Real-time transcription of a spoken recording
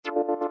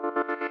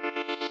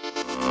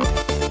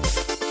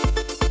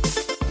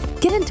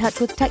Get in touch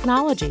with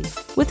technology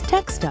with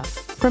Tech Stuff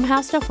from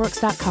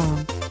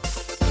HowStuffWorks.com.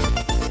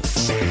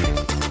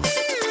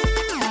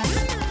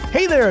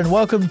 Hey there, and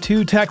welcome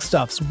to Tech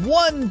Stuff's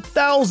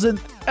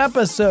 1000th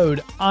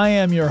episode. I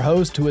am your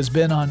host who has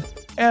been on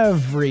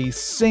every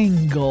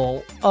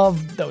single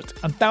of those.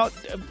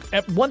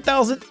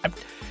 1000.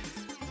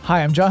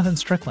 Hi, I'm Jonathan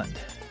Strickland.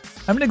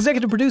 I'm an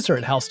executive producer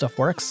at How Stuff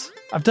Works.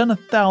 I've done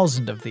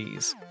 1,000 of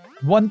these.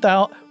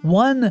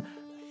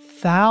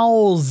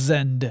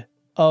 1,000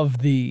 of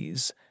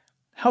these.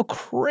 How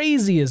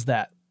crazy is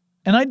that?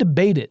 And I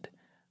debated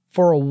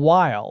for a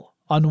while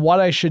on what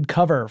I should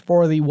cover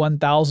for the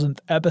 1000th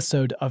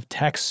episode of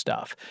Tech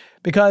Stuff,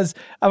 because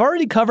I've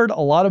already covered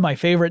a lot of my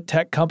favorite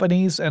tech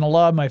companies and a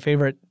lot of my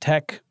favorite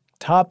tech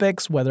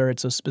topics, whether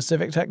it's a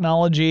specific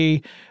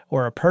technology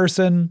or a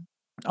person.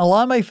 A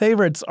lot of my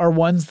favorites are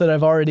ones that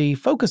I've already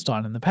focused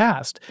on in the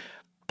past.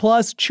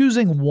 Plus,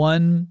 choosing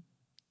one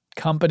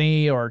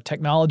company or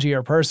technology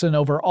or person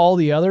over all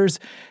the others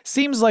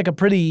seems like a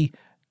pretty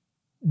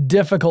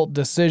difficult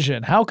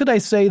decision. How could I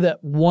say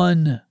that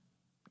one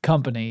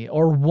company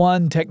or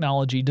one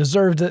technology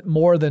deserved it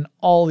more than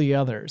all the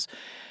others?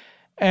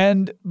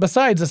 And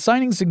besides,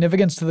 assigning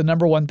significance to the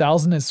number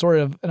 1000 is sort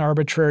of an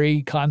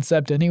arbitrary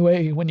concept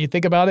anyway when you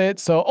think about it.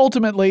 So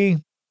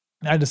ultimately,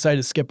 I decided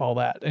to skip all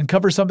that and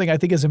cover something I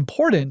think is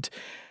important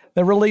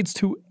that relates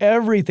to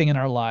everything in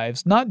our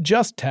lives, not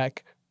just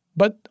tech,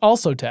 but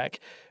also tech.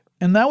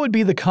 And that would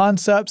be the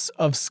concepts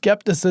of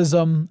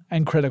skepticism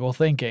and critical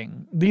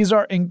thinking. These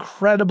are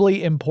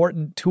incredibly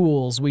important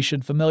tools we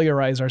should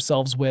familiarize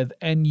ourselves with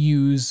and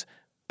use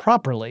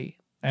properly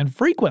and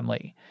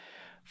frequently.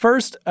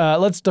 First,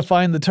 let's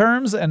define the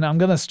terms, and I'm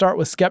going to start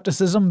with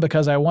skepticism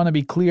because I want to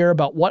be clear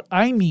about what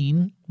I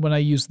mean when I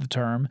use the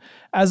term,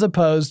 as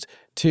opposed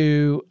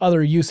to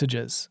other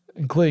usages,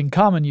 including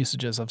common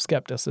usages of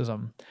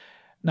skepticism.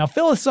 Now,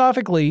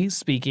 philosophically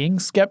speaking,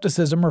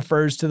 skepticism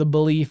refers to the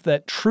belief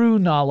that true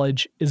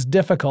knowledge is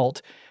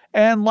difficult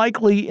and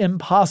likely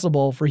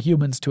impossible for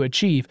humans to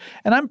achieve,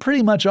 and I'm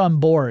pretty much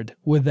on board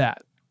with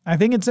that. I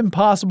think it's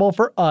impossible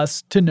for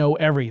us to know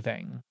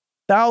everything.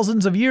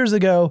 Thousands of years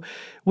ago,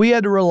 we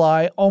had to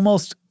rely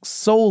almost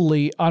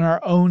solely on our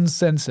own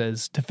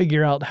senses to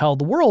figure out how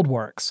the world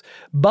works,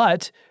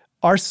 but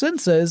our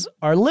senses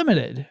are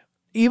limited.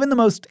 Even the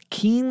most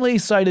keenly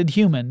sighted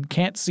human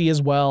can't see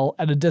as well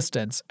at a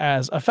distance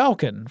as a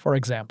falcon, for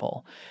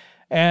example.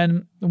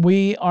 And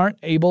we aren't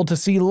able to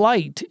see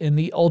light in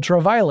the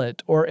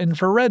ultraviolet or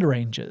infrared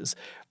ranges.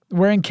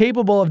 We're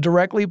incapable of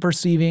directly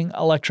perceiving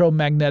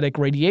electromagnetic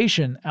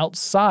radiation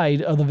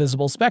outside of the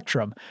visible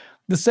spectrum.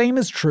 The same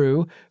is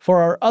true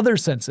for our other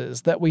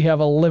senses, that we have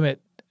a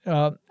limit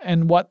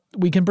in what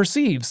we can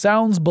perceive.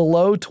 Sounds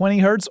below 20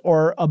 hertz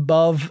or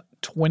above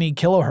 20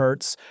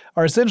 kilohertz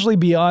are essentially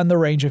beyond the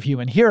range of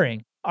human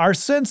hearing. Our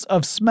sense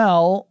of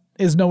smell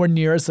is nowhere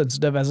near as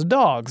sensitive as a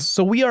dog's,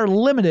 so we are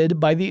limited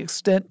by the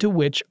extent to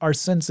which our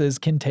senses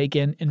can take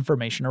in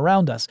information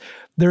around us.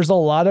 There's a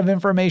lot of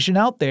information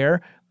out there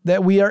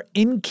that we are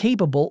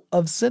incapable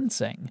of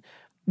sensing.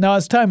 Now,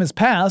 as time has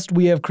passed,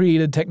 we have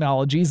created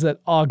technologies that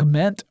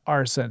augment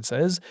our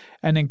senses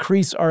and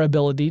increase our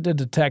ability to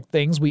detect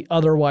things we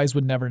otherwise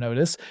would never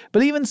notice.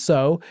 But even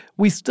so,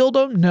 we still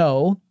don't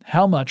know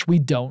how much we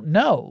don't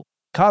know.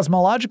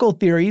 Cosmological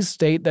theories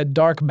state that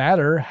dark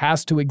matter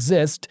has to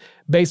exist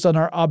based on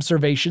our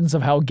observations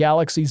of how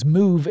galaxies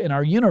move in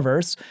our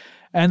universe,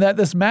 and that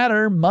this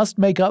matter must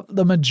make up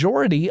the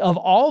majority of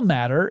all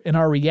matter in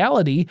our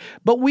reality,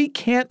 but we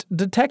can't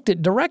detect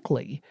it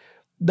directly.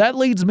 That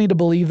leads me to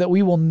believe that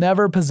we will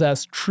never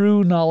possess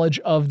true knowledge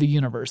of the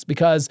universe,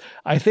 because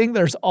I think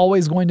there's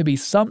always going to be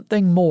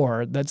something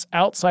more that's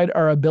outside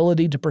our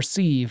ability to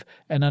perceive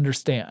and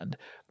understand.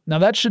 Now,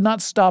 that should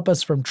not stop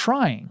us from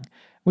trying.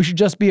 We should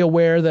just be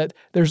aware that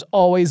there's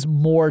always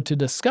more to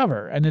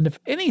discover, and if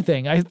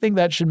anything, I think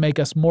that should make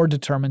us more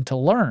determined to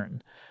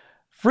learn.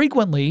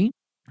 Frequently,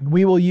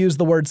 we will use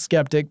the word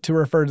skeptic to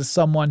refer to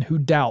someone who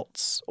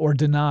doubts or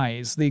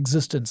denies the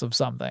existence of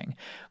something.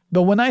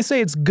 But when I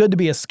say it's good to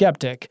be a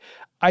skeptic,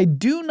 I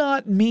do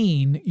not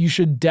mean you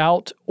should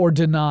doubt or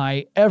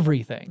deny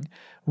everything.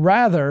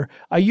 Rather,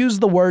 I use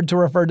the word to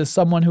refer to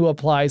someone who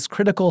applies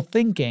critical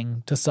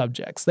thinking to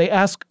subjects. They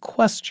ask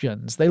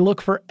questions. They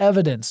look for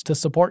evidence to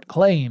support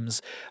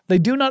claims. They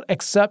do not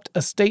accept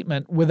a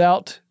statement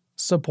without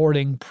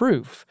supporting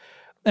proof.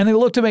 And they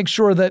look to make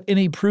sure that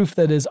any proof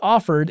that is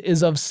offered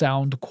is of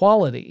sound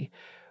quality.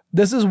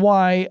 This is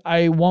why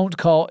I won't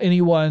call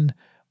anyone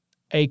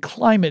a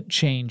climate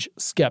change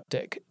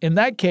skeptic. In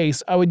that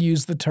case, I would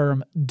use the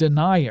term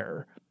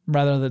denier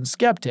rather than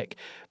skeptic,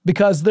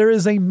 because there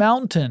is a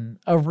mountain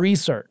of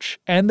research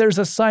and there's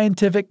a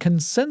scientific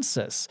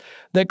consensus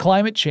that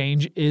climate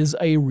change is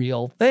a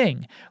real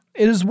thing.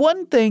 It is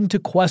one thing to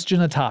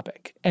question a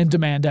topic and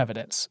demand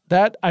evidence.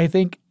 That I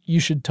think you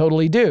should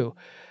totally do.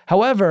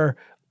 However,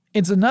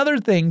 it's another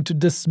thing to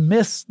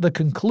dismiss the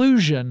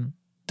conclusion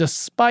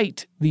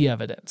despite the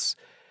evidence.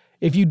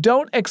 If you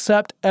don't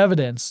accept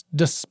evidence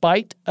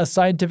despite a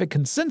scientific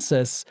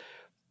consensus,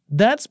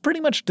 that's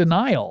pretty much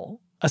denial.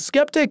 A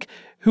skeptic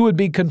who would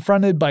be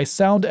confronted by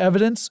sound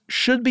evidence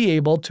should be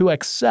able to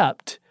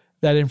accept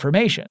that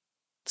information.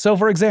 So,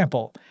 for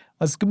example,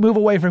 let's move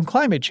away from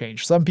climate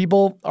change. Some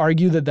people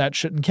argue that that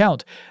shouldn't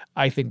count.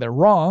 I think they're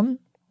wrong,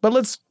 but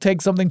let's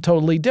take something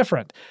totally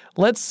different.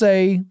 Let's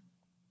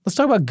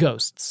talk about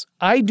ghosts.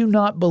 I do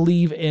not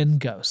believe in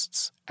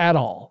ghosts at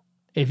all.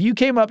 If you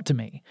came up to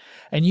me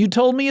and you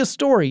told me a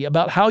story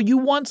about how you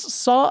once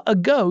saw a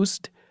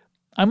ghost,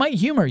 I might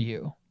humor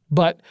you,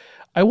 but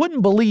I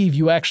wouldn't believe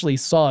you actually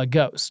saw a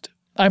ghost.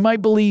 I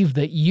might believe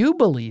that you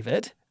believe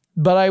it,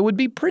 but I would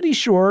be pretty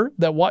sure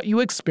that what you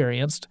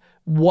experienced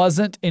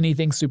wasn't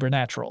anything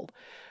supernatural.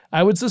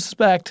 I would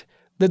suspect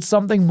that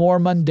something more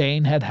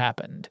mundane had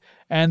happened,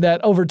 and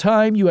that over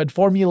time you had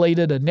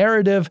formulated a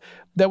narrative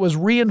that was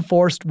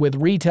reinforced with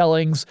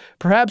retellings,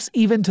 perhaps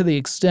even to the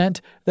extent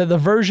that the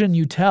version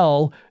you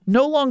tell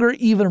no longer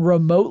even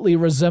remotely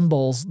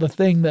resembles the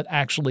thing that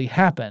actually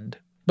happened.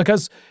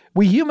 Because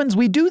we humans,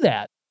 we do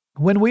that.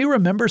 When we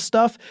remember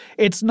stuff,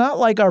 it's not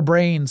like our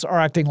brains are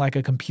acting like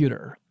a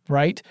computer,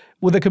 right?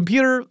 With a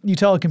computer, you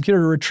tell a computer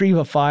to retrieve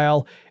a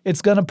file,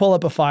 it's going to pull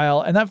up a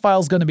file, and that file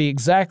is going to be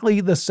exactly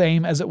the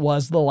same as it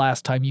was the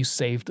last time you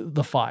saved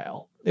the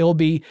file. It will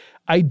be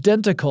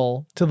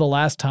identical to the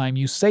last time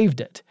you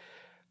saved it.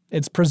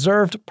 It's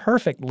preserved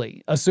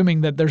perfectly,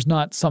 assuming that there's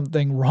not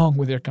something wrong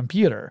with your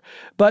computer.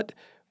 But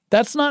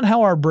that's not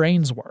how our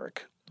brains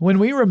work. When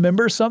we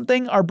remember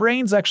something, our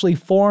brains actually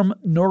form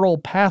neural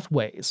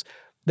pathways.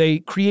 They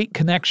create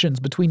connections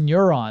between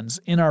neurons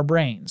in our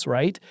brains,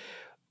 right?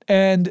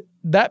 And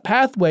that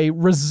pathway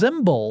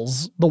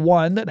resembles the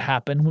one that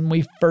happened when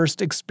we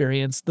first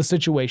experienced the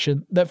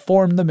situation that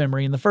formed the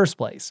memory in the first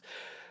place.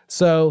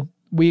 So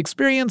we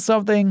experience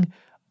something,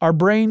 our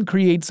brain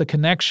creates a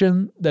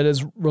connection that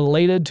is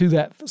related to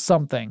that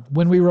something.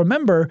 When we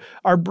remember,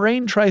 our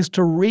brain tries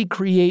to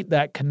recreate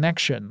that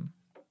connection.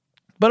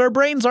 But our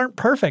brains aren't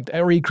perfect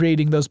at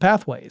recreating those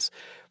pathways.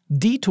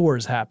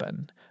 Detours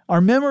happen. Our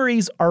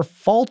memories are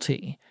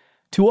faulty.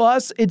 To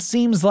us, it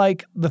seems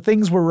like the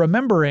things we're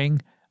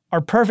remembering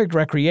are perfect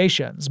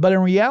recreations, but in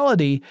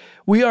reality,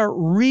 we are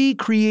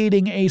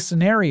recreating a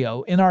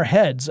scenario in our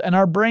heads, and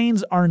our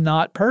brains are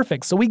not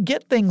perfect, so we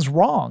get things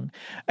wrong.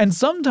 And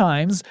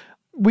sometimes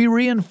we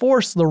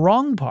reinforce the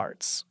wrong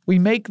parts. We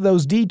make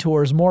those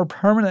detours more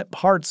permanent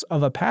parts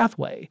of a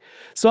pathway.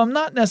 So I'm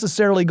not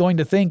necessarily going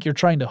to think you're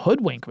trying to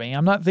hoodwink me.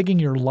 I'm not thinking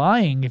you're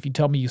lying if you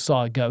tell me you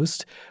saw a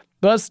ghost.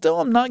 But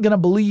still, I'm not going to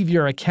believe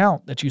your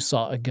account that you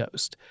saw a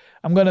ghost.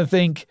 I'm going to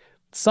think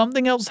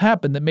something else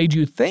happened that made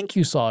you think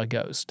you saw a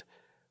ghost.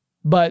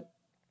 But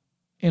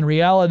in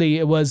reality,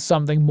 it was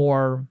something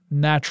more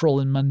natural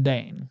and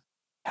mundane.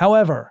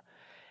 However,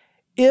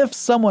 if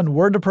someone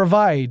were to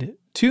provide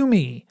to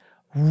me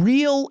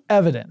real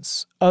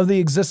evidence of the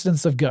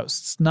existence of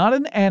ghosts, not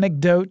an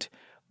anecdote,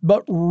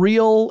 but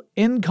real,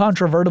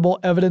 incontrovertible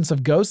evidence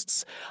of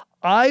ghosts,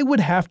 I would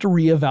have to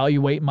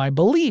reevaluate my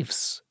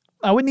beliefs.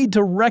 I would need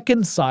to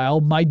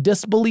reconcile my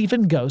disbelief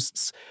in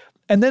ghosts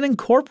and then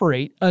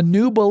incorporate a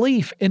new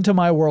belief into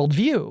my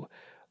worldview.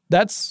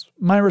 That's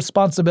my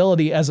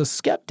responsibility as a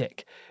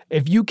skeptic.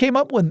 If you came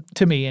up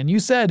to me and you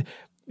said,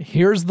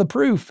 here's the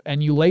proof,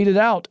 and you laid it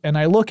out, and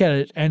I look at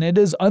it, and it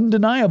is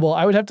undeniable,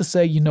 I would have to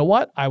say, you know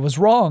what? I was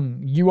wrong.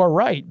 You are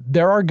right.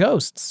 There are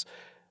ghosts.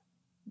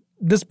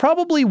 This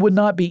probably would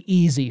not be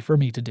easy for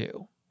me to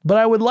do, but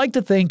I would like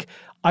to think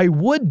I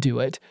would do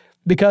it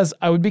because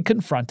I would be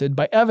confronted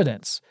by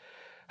evidence.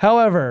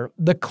 However,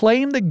 the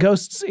claim that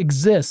ghosts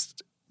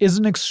exist is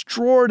an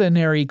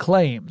extraordinary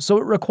claim, so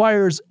it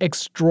requires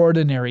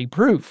extraordinary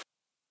proof.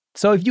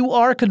 So if you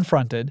are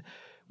confronted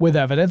with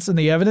evidence and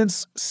the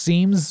evidence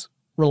seems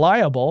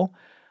reliable,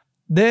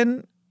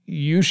 then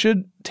you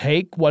should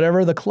take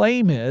whatever the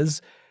claim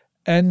is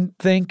and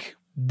think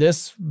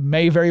this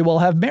may very well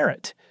have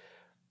merit.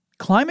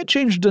 Climate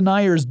change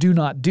deniers do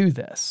not do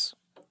this.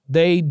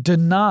 They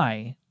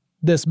deny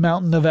this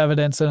mountain of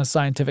evidence and a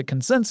scientific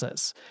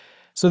consensus.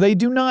 So they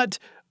do not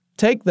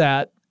take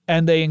that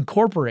and they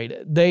incorporate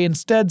it. They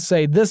instead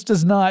say, this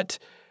does not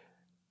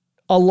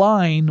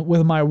align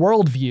with my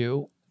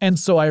worldview, and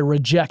so I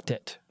reject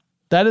it.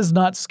 That is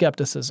not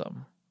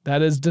skepticism.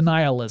 That is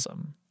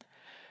denialism.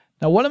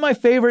 Now, one of my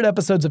favorite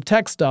episodes of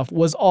Tech Stuff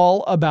was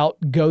all about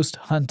ghost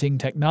hunting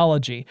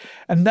technology,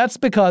 and that's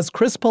because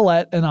Chris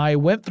Pollette and I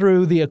went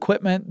through the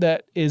equipment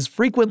that is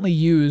frequently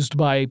used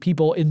by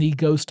people in the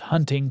ghost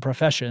hunting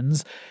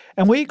professions,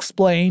 and we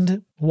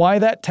explained why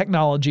that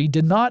technology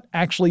did not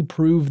actually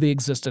prove the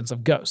existence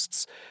of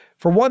ghosts.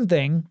 For one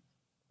thing,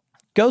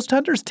 ghost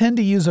hunters tend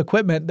to use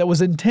equipment that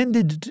was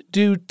intended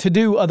to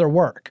do other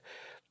work.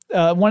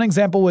 One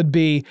example would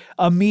be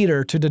a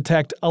meter to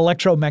detect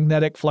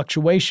electromagnetic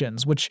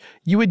fluctuations, which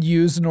you would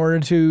use in order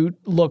to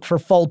look for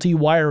faulty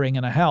wiring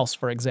in a house,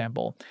 for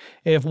example.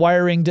 If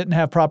wiring didn't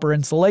have proper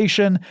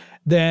insulation,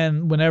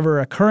 then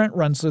whenever a current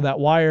runs through that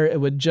wire, it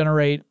would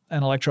generate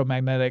an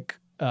electromagnetic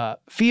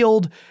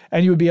field,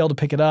 and you would be able to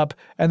pick it up,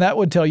 and that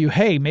would tell you,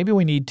 hey, maybe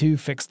we need to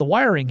fix the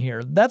wiring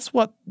here. That's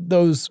what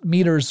those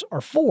meters are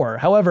for.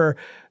 However,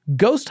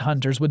 ghost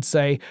hunters would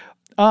say,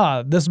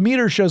 this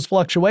meter shows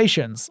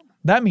fluctuations.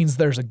 That means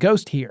there's a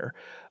ghost here.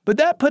 But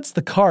that puts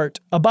the cart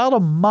about a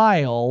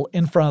mile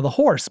in front of the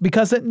horse,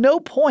 because at no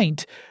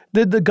point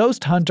did the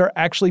ghost hunter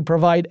actually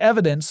provide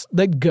evidence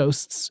that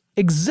ghosts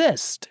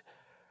exist.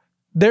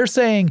 They're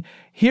saying,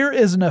 here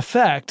is an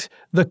effect.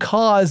 The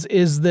cause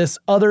is this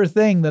other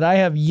thing that I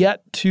have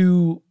yet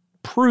to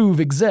prove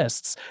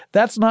exists.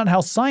 That's not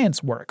how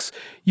science works.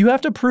 You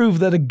have to prove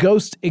that a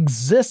ghost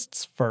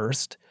exists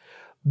first.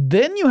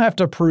 Then you have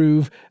to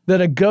prove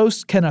that a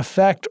ghost can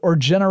affect or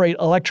generate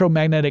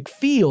electromagnetic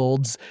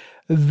fields.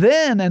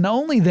 Then and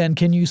only then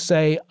can you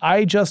say,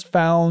 I just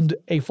found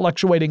a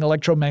fluctuating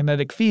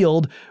electromagnetic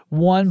field.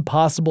 One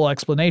possible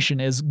explanation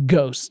is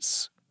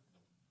ghosts.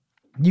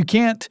 You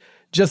can't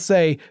just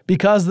say,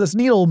 because this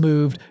needle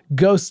moved,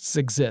 ghosts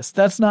exist.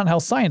 That's not how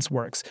science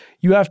works.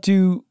 You have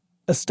to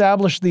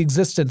establish the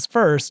existence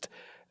first,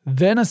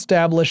 then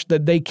establish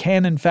that they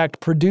can in fact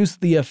produce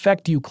the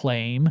effect you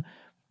claim.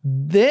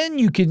 Then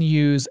you can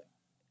use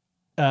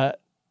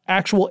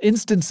actual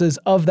instances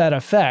of that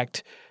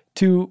effect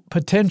to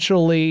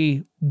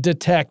potentially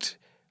detect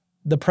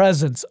the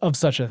presence of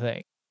such a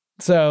thing.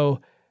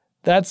 So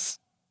that's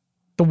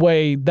the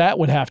way that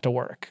would have to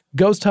work.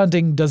 Ghost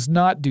hunting does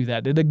not do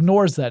that. It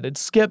ignores that.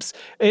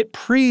 It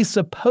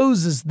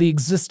presupposes the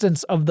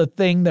existence of the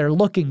thing they're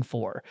looking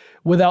for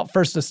without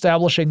first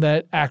establishing that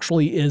it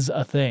actually is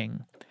a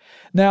thing.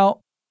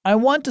 Now, I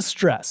want to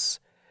stress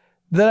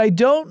that I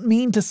don't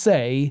mean to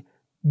say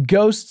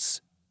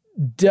ghosts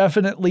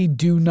definitely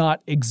do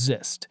not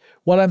exist.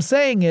 What I'm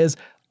saying is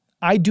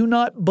I do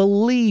not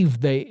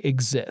believe they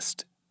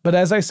exist. But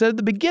as I said at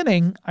the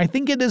beginning, I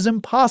think it is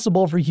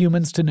impossible for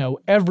humans to know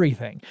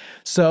everything.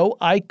 So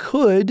I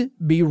could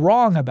be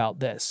wrong about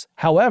this.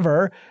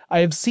 However, I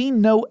have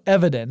seen no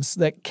evidence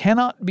that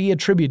cannot be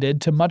attributed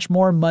to much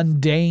more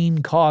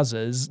mundane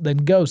causes than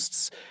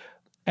ghosts.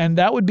 And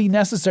that would be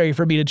necessary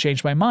for me to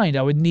change my mind.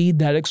 I would need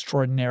that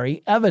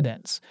extraordinary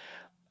evidence.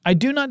 I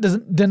do not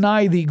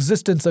deny the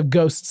existence of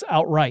ghosts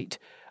outright.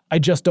 I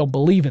just don't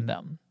believe in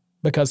them,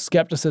 because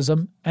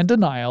skepticism and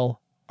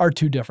denial are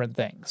two different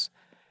things.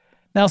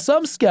 Now,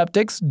 some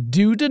skeptics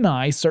do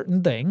deny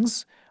certain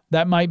things.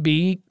 That might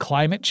be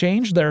climate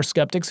change. There are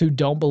skeptics who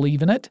don't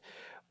believe in it.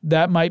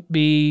 That might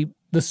be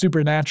the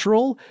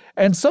supernatural.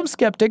 And some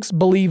skeptics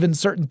believe in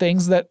certain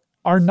things that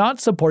are not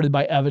supported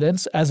by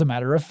evidence as a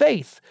matter of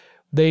faith.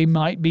 They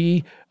might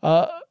be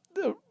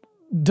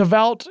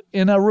devout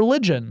in a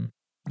religion.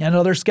 And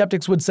other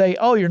skeptics would say,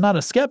 oh, you're not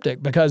a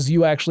skeptic because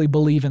you actually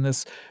believe in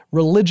this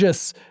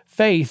religious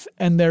faith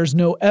and there's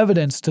no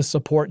evidence to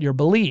support your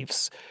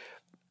beliefs.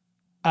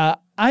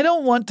 I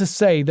don't want to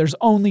say there's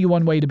only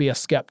one way to be a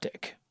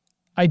skeptic.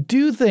 I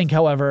do think,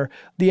 however,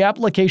 the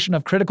application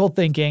of critical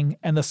thinking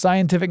and the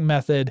scientific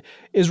method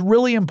is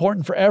really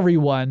important for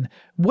everyone,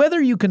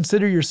 whether you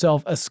consider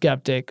yourself a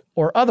skeptic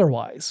or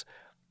otherwise.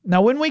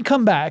 Now, when we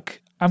come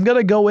back, I'm going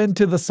to go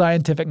into the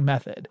scientific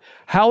method,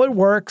 how it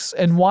works,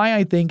 and why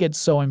I think it's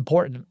so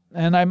important.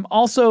 And I'm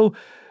also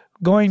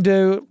going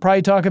to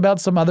probably talk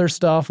about some other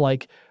stuff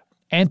like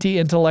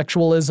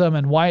anti-intellectualism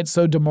and why it's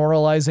so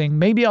demoralizing.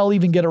 Maybe I'll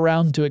even get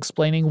around to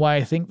explaining why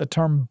I think the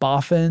term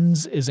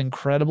boffins is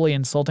incredibly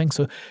insulting.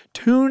 So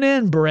tune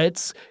in,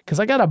 Brits,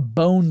 because I got a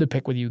bone to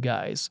pick with you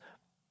guys.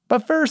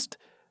 But first,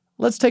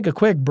 let's take a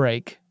quick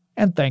break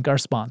and thank our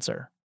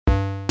sponsor.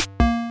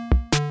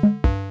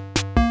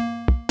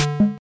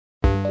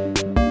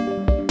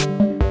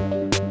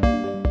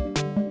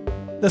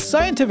 The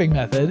scientific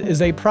method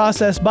is a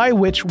process by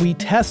which we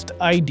test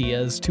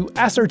ideas to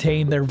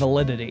ascertain their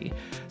validity.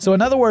 So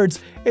in other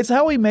words, it's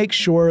how we make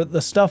sure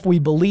the stuff we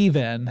believe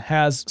in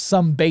has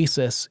some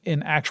basis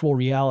in actual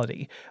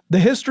reality. The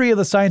history of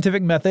the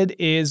scientific method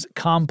is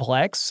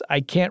complex.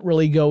 I can't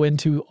really go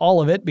into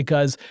all of it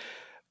because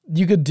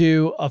you could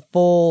do a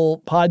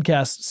full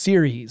podcast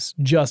series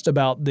just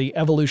about the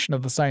evolution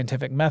of the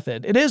scientific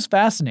method. It is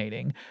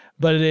fascinating,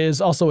 but it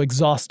is also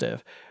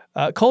exhaustive.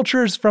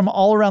 Cultures from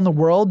all around the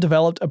world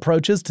developed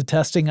approaches to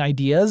testing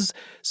ideas,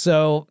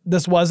 so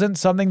this wasn't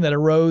something that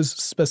arose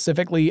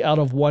specifically out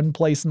of one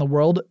place in the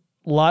world.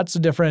 Lots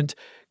of different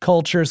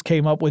cultures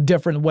came up with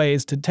different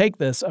ways to take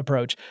this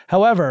approach.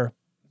 However,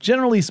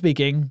 generally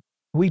speaking,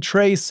 we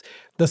trace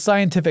the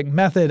scientific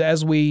method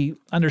as we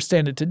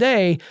understand it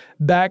today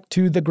back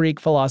to the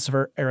Greek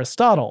philosopher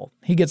Aristotle.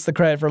 He gets the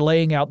credit for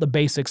laying out the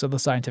basics of the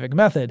scientific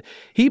method.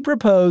 He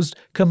proposed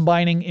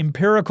combining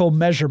empirical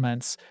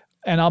measurements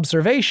and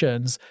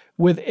observations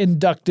with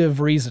inductive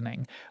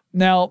reasoning.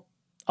 Now,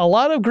 a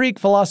lot of Greek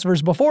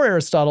philosophers before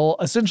Aristotle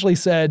essentially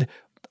said,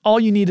 all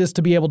you need is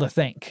to be able to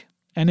think.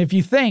 And if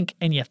you think,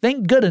 and you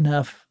think good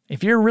enough,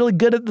 if you're really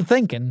good at the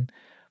thinking,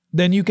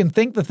 then you can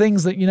think the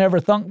things that you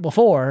never thought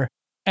before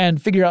and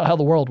figure out how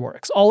the world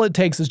works. All it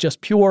takes is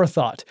just pure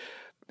thought.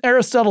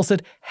 Aristotle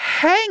said,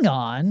 hang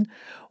on,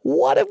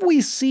 what if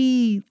we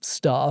see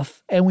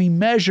stuff and we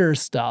measure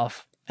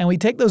stuff and we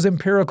take those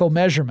empirical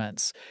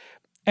measurements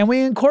and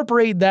we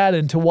incorporate that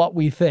into what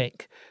we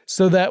think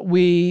so that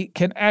we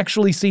can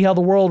actually see how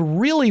the world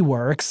really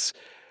works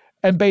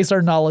and base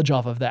our knowledge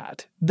off of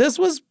that. This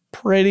was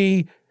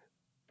pretty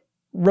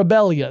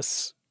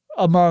rebellious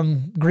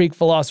among Greek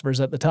philosophers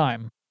at the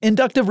time.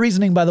 Inductive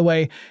reasoning, by the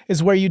way,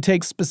 is where you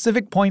take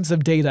specific points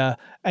of data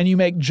and you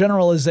make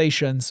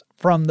generalizations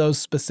from those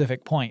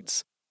specific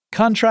points.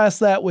 Contrast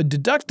that with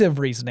deductive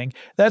reasoning.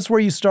 That's where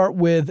you start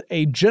with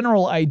a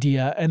general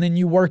idea and then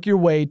you work your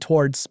way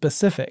towards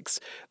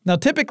specifics. Now,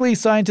 typically,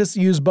 scientists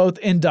use both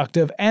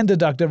inductive and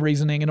deductive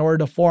reasoning in order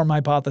to form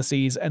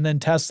hypotheses and then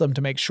test them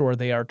to make sure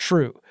they are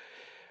true.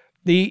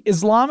 The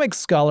Islamic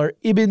scholar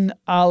Ibn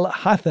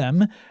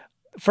al-Haytham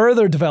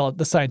further developed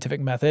the scientific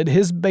method.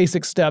 His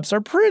basic steps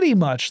are pretty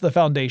much the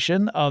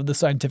foundation of the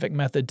scientific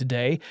method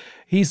today.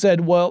 He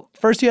said, well,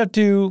 first you have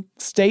to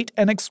state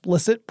an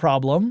explicit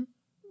problem.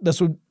 This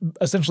would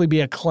essentially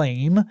be a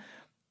claim,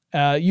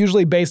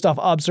 usually based off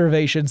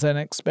observations and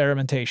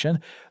experimentation.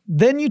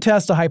 Then you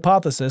test a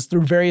hypothesis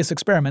through various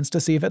experiments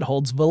to see if it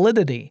holds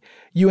validity.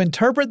 You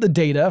interpret the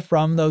data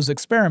from those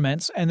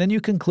experiments, and then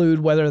you conclude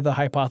whether the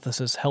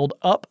hypothesis held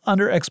up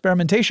under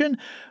experimentation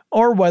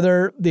or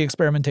whether the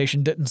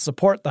experimentation didn't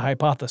support the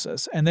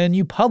hypothesis. And then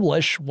you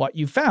publish what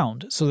you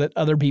found so that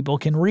other people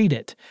can read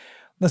it.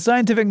 The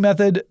scientific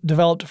method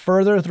developed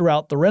further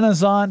throughout the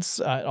Renaissance.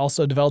 It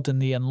also developed in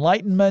the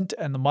Enlightenment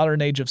and the modern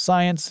age of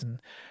science. And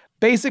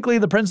basically,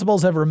 the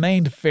principles have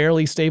remained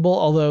fairly stable,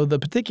 although the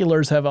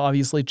particulars have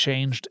obviously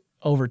changed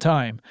over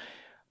time.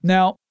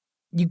 Now,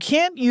 you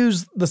can't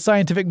use the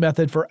scientific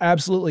method for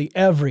absolutely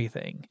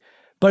everything,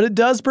 but it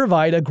does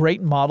provide a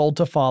great model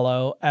to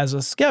follow as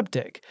a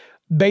skeptic.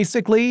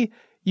 Basically,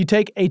 you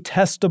take a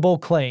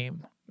testable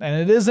claim, and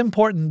it is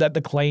important that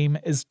the claim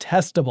is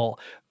testable.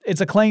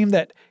 It's a claim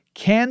that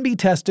can be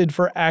tested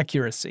for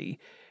accuracy.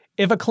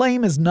 If a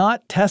claim is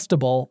not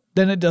testable,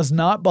 then it does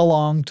not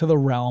belong to the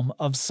realm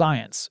of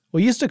science.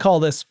 We used to call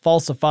this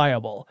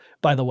falsifiable,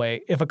 by the way.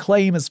 If a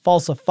claim is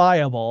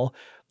falsifiable,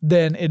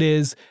 then it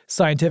is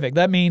scientific.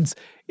 That means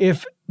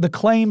if the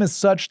claim is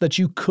such that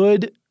you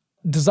could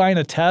design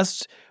a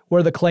test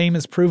where the claim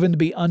is proven to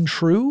be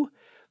untrue,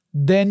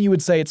 then you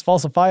would say it's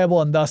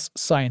falsifiable and thus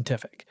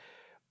scientific.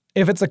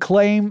 If it's a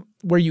claim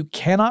where you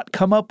cannot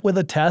come up with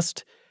a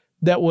test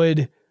that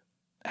would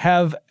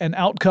have an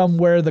outcome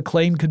where the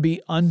claim could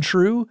be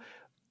untrue,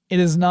 it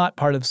is not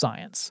part of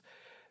science.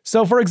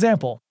 So, for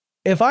example,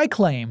 if I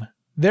claim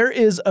there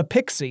is a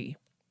pixie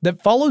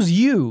that follows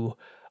you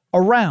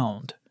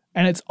around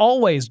and it's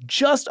always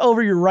just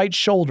over your right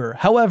shoulder,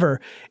 however,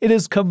 it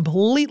is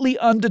completely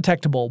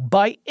undetectable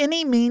by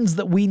any means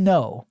that we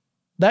know,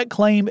 that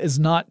claim is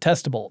not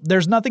testable.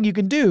 There's nothing you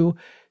can do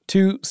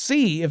to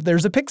see if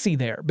there's a pixie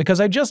there because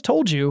I just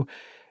told you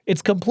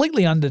it's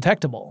completely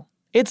undetectable.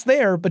 It's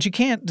there, but you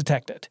can't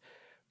detect it.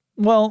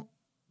 Well,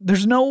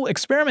 there's no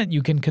experiment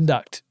you can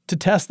conduct to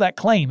test that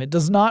claim. It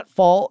does not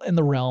fall in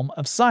the realm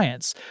of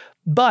science.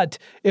 But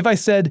if I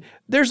said,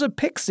 there's a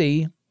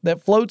pixie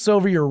that floats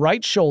over your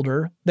right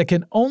shoulder that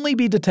can only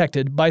be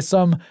detected by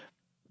some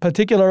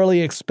particularly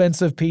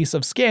expensive piece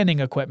of scanning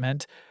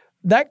equipment,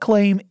 that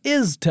claim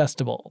is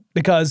testable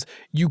because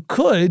you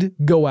could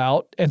go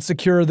out and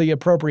secure the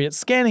appropriate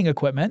scanning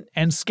equipment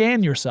and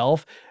scan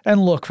yourself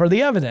and look for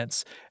the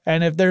evidence.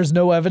 And if there's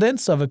no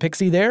evidence of a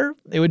pixie there,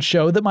 it would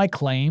show that my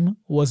claim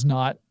was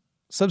not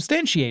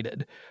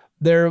substantiated.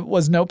 There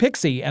was no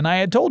pixie, and I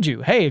had told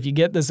you, hey, if you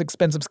get this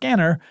expensive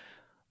scanner,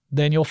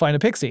 then you'll find a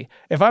pixie.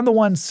 If I'm the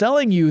one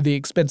selling you the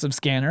expensive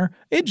scanner,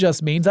 it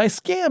just means I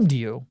scammed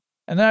you.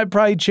 And then I'd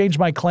probably change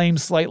my claim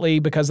slightly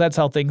because that's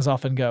how things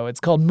often go.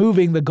 It's called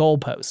moving the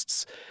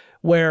goalposts,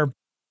 where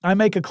I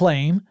make a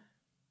claim,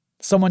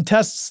 someone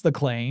tests the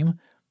claim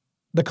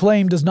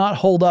does not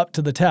hold up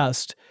to the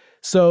test,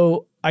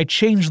 so I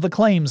change the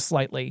claim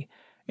slightly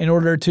in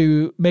order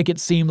to make it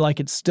seem like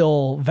it's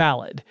still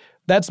valid.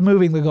 That's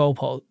moving the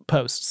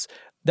goalposts.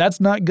 That's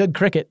not good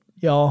cricket,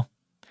 y'all.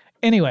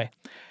 Anyway,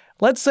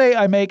 let's say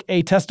I make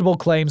a testable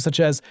claim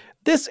such as,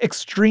 this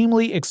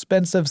extremely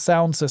expensive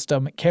sound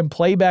system can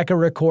play back a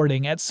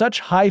recording at such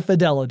high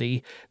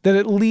fidelity that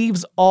it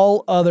leaves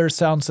all other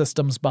sound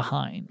systems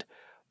behind.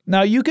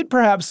 Now, you could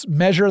perhaps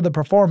measure the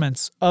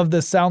performance of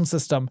this sound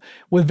system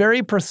with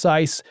very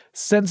precise,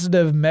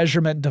 sensitive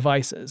measurement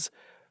devices.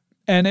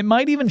 And it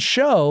might even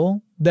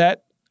show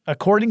that,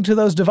 according to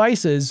those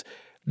devices,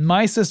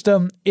 my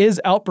system is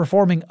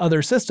outperforming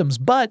other systems,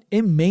 but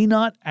it may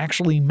not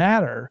actually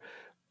matter.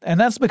 And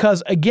that's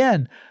because,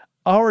 again,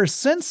 our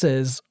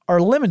senses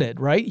are limited,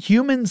 right?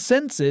 Human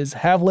senses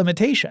have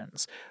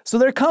limitations. So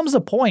there comes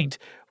a point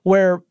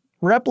where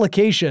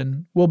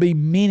replication will be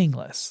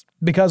meaningless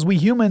because we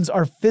humans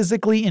are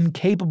physically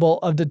incapable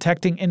of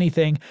detecting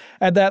anything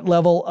at that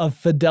level of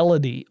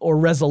fidelity or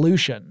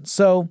resolution.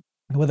 So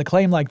with a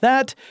claim like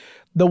that,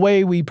 the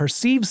way we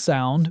perceive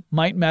sound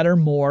might matter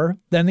more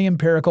than the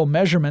empirical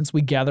measurements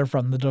we gather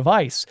from the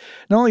device.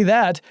 Not only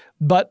that,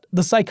 but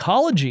the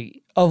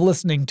psychology of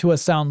listening to a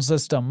sound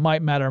system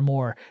might matter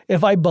more.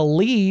 If I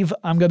believe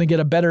I'm going to get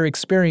a better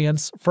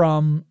experience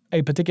from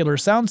a particular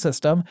sound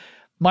system,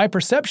 my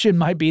perception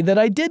might be that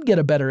I did get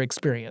a better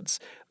experience.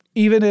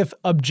 Even if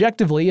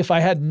objectively, if I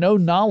had no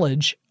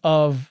knowledge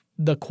of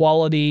the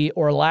quality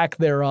or lack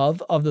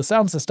thereof of the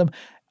sound system,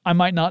 I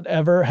might not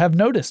ever have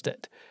noticed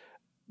it.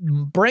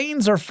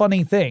 Brains are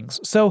funny things.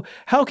 So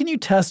how can you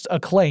test a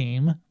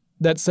claim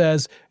that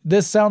says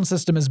this sound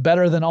system is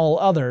better than all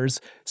others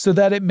so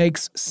that it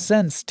makes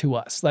sense to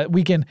us, that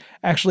we can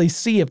actually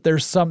see if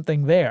there's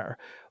something there?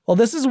 Well,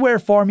 this is where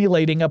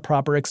formulating a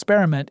proper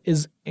experiment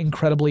is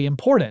incredibly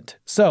important.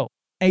 So,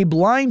 a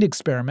blind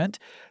experiment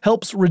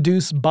helps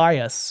reduce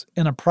bias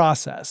in a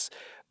process.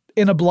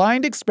 In a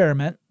blind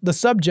experiment, the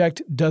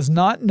subject does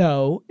not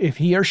know if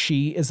he or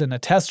she is in a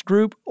test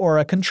group or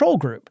a control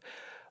group.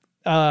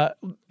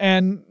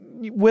 And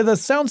with a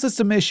sound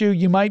system issue,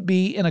 you might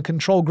be in a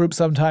control group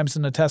sometimes,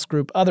 in a test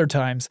group other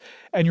times,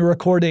 and you're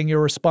recording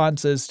your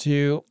responses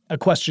to a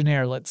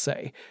questionnaire, let's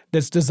say,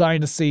 that's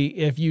designed to see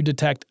if you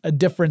detect a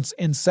difference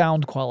in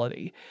sound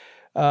quality.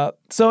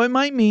 So it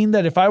might mean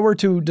that if I were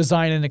to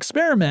design an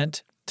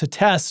experiment to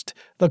test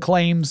the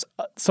claims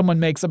someone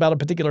makes about a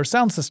particular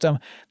sound system,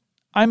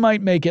 I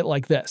might make it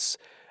like this.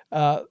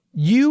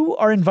 You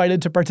are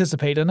invited to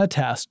participate in a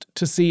test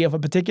to see if a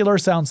particular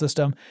sound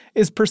system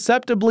is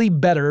perceptibly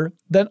better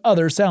than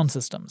other sound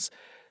systems.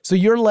 So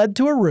you're led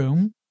to a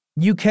room.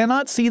 You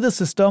cannot see the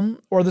system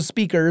or the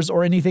speakers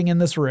or anything in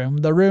this room.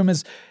 The room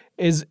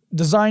is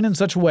designed in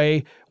such a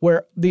way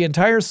where the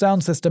entire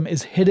sound system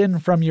is hidden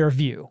from your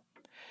view.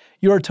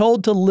 You are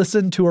told to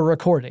listen to a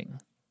recording.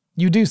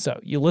 You do so.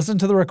 You listen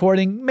to the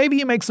recording. Maybe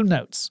you make some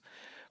notes.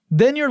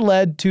 Then you're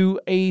led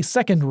to a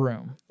second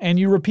room, and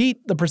you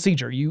repeat the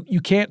procedure. You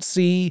can't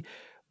see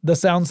the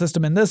sound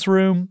system in this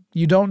room.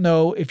 You don't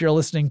know if you're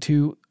listening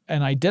to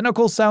an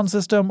identical sound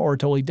system or a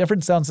totally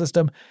different sound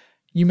system.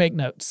 You make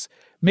notes.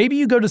 Maybe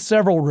you go to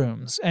several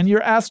rooms, and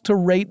you're asked to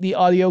rate the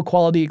audio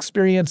quality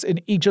experience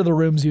in each of the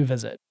rooms you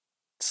visit.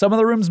 Some of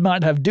the rooms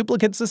might have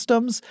duplicate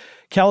systems,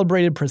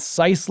 calibrated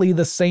precisely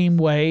the same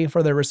way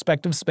for their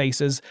respective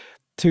spaces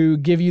to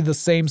give you the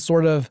same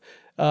sort of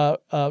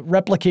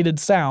replicated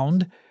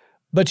sound.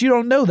 But you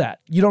don't know that.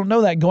 You don't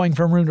know that going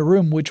from room to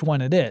room which one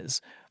it is.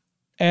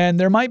 And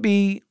there might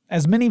be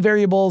as many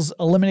variables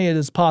eliminated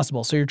as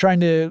possible. So you're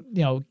trying to,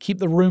 keep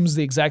the rooms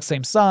the exact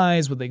same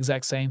size with the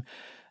exact same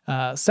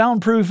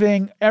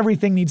soundproofing.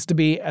 Everything needs to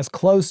be as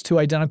close to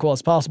identical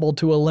as possible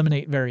to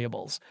eliminate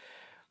variables.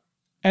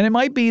 And it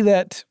might be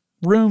that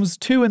rooms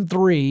 2 and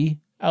 3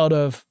 out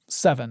of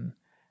 7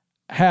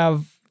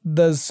 have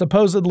the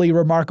supposedly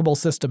remarkable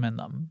system in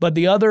them, but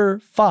the other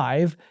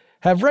 5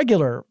 have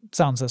regular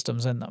sound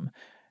systems in them.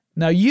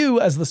 Now you,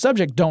 as the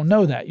subject, don't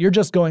know that. You're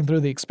just going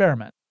through the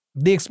experiment.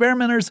 The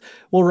experimenters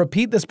will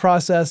repeat this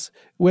process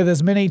with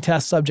as many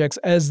test subjects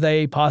as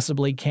they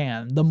possibly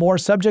can. The more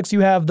subjects you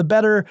have, the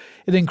better.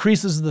 It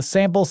increases the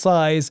sample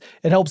size.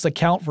 It helps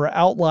account for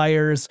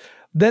outliers.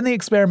 Then the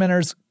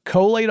experimenters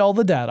collate all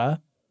the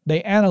data,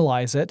 they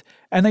analyze it,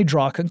 and they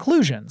draw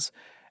conclusions.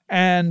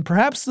 And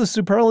perhaps the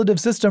superlative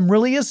system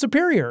really is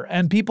superior,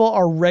 and people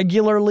are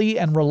regularly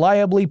and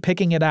reliably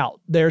picking it out.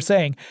 They're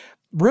saying,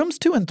 rooms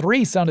 2 and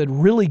 3 sounded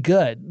really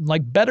good,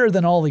 like better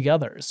than all the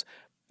others.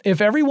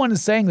 If everyone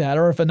is saying that,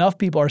 or if enough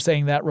people are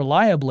saying that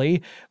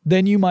reliably,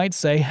 then you might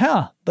say,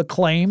 the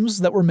claims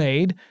that were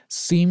made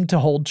seem to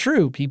hold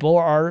true. People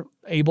are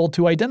able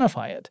to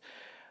identify it.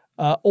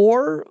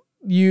 Or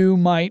you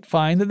might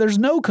find that there's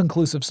no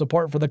conclusive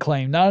support for the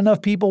claim. Not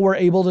enough people were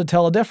able to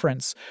tell a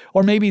difference.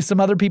 Or maybe some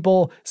other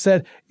people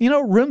said,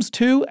 rooms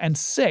 2 and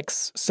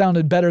 6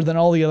 sounded better than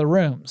all the other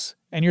rooms.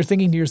 And you're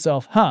thinking to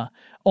yourself,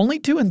 only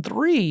 2 and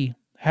 3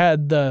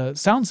 had the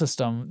sound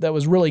system that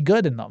was really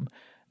good in them.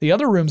 The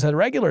other rooms had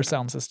regular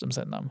sound systems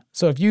in them.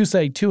 So if you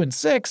say 2 and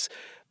 6,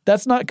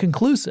 that's not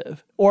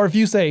conclusive. Or if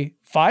you say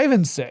 5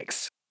 and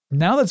 6,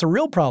 now that's a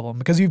real problem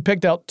because you've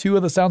picked out 2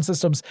 of the sound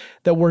systems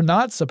that were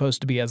not supposed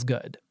to be as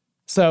good.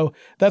 So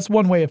that's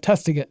one way of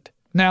testing it.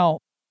 Now,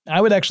 I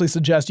would actually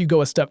suggest you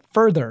go a step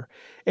further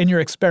in your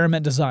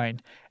experiment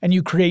design and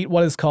you create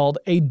what is called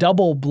a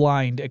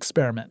double-blind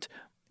experiment.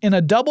 In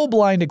a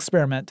double-blind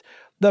experiment,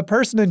 the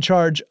person in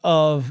charge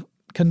of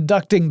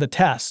conducting the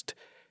test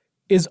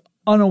is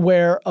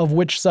unaware of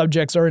which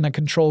subjects are in a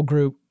control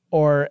group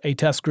or a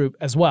test group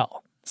as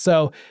well.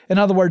 So, in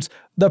other words,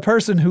 the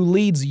person who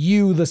leads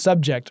you, the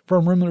subject,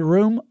 from room to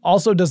room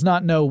also does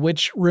not know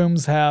which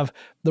rooms have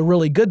the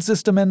really good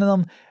system in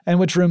them and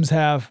which rooms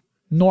have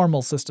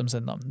normal systems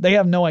in them. They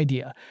have no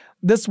idea.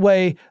 This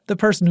way, the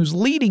person who's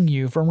leading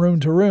you from room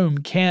to room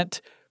can't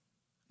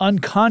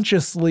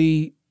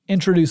unconsciously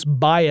introduce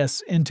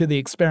bias into the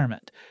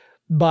experiment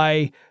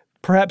by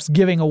perhaps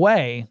giving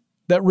away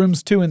that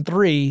rooms 2 and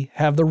 3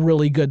 have the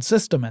really good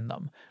system in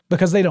them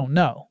because they don't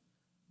know.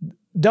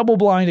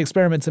 Double-blind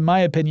experiments, in my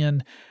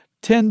opinion,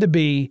 tend to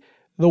be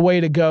the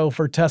way to go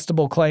for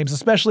testable claims,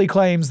 especially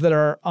claims that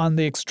are on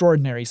the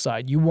extraordinary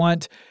side. You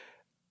want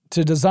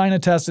to design a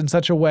test in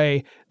such a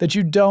way that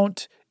you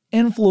don't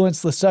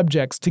influence the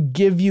subjects to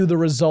give you the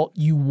result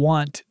you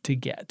want to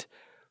get.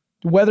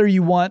 Whether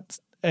you want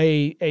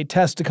a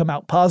test to come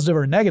out positive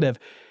or negative,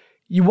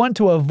 you want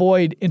to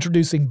avoid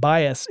introducing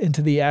bias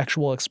into the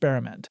actual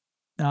experiment.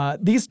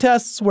 These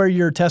tests where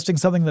you're testing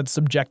something that's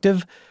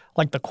subjective,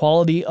 like the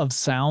quality of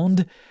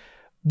sound,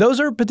 those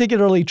are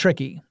particularly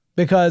tricky.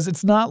 because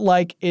it's not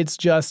like it's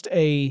just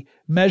a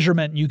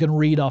measurement you can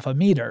read off a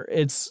meter.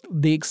 It's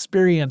the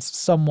experience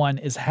someone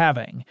is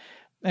having.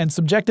 And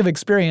subjective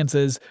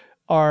experiences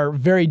are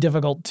very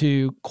difficult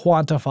to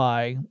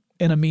quantify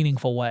in a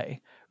meaningful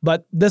way.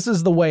 But this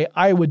is the way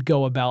I would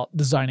go about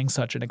designing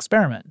such an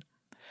experiment.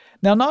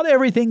 Now, not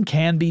everything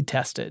can be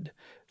tested.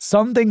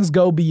 Some things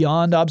go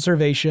beyond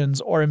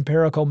observations or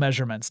empirical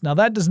measurements. Now,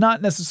 that does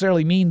not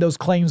necessarily mean those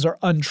claims are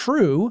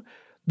untrue.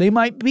 They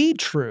might be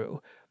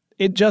true.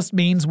 It just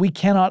means we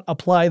cannot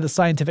apply the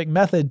scientific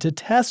method to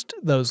test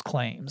those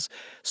claims.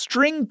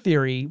 String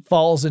theory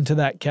falls into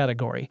that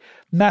category.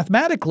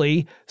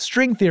 Mathematically,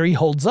 string theory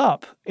holds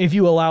up if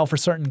you allow for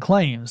certain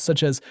claims,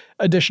 such as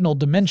additional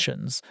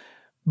dimensions.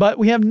 But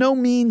we have no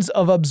means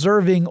of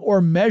observing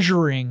or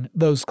measuring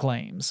those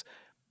claims.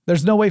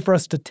 There's no way for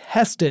us to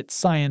test it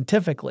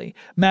scientifically.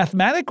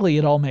 Mathematically,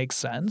 it all makes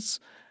sense,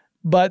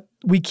 but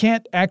we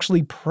can't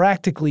actually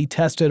practically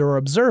test it or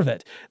observe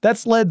it.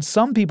 That's led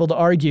some people to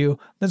argue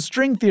that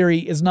string theory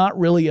is not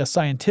really a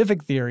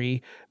scientific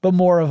theory, but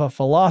more of a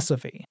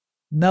philosophy.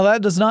 Now,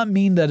 that does not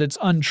mean that it's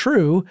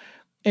untrue.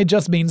 It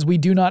just means we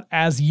do not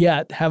as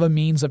yet have a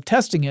means of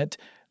testing it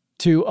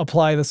to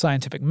apply the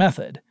scientific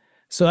method.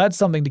 So that's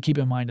something to keep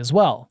in mind as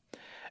well.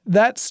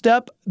 That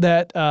step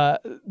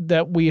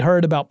that we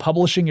heard about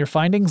publishing your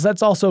findings,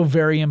 that's also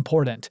very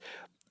important.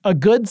 A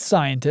good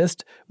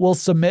scientist will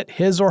submit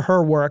his or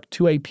her work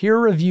to a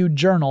peer-reviewed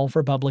journal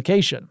for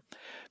publication.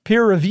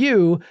 Peer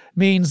review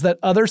means that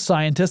other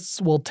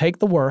scientists will take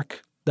the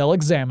work, they'll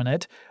examine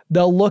it,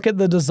 they'll look at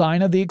the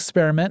design of the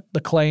experiment,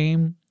 the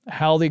claim,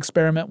 how the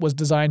experiment was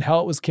designed, how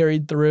it was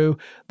carried through,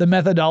 the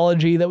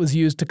methodology that was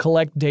used to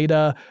collect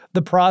data,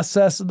 the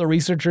process the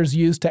researchers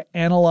used to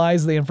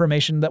analyze the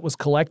information that was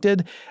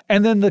collected,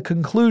 and then the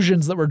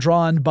conclusions that were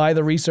drawn by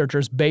the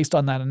researchers based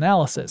on that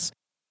analysis.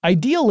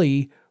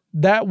 Ideally,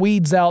 that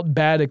weeds out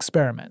bad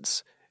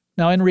experiments.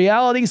 Now, in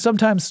reality,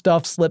 sometimes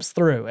stuff slips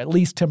through, at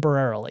least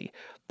temporarily.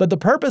 But the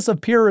purpose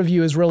of peer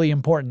review is really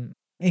important.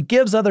 It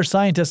gives other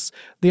scientists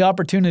the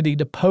opportunity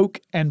to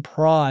poke and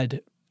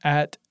prod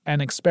at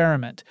an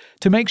experiment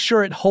to make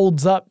sure it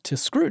holds up to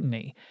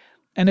scrutiny.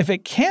 And if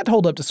it can't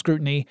hold up to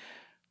scrutiny,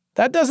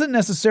 that doesn't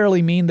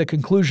necessarily mean the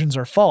conclusions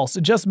are false.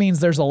 It just means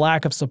there's a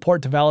lack of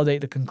support to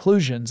validate the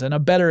conclusions, and a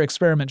better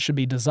experiment should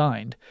be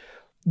designed.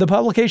 The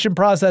publication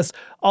process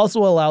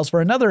also allows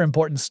for another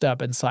important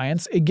step in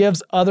science. It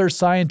gives other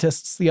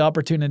scientists the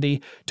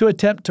opportunity to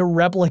attempt to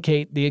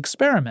replicate the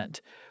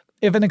experiment.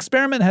 If an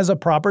experiment has a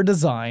proper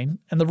design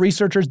and the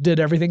researchers did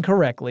everything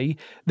correctly,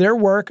 their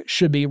work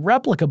should be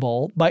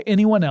replicable by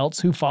anyone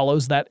else who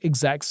follows that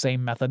exact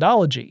same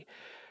methodology.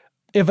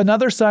 If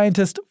another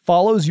scientist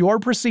follows your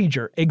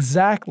procedure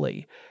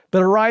exactly,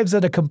 but arrives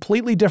at a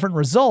completely different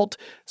result,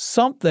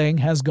 something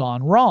has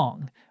gone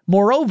wrong.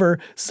 Moreover,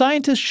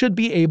 scientists should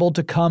be able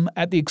to come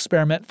at the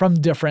experiment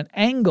from different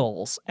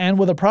angles, and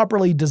with a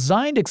properly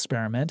designed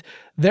experiment,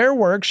 their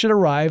work should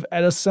arrive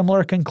at a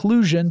similar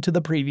conclusion to the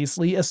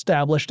previously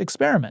established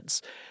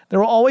experiments. There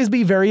will always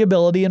be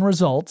variability in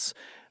results,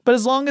 but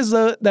as long as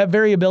that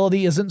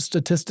variability isn't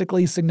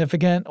statistically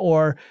significant,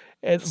 or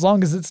as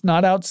long as it's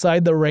not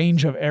outside the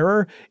range of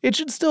error, it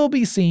should still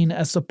be seen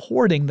as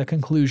supporting the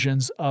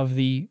conclusions of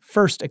the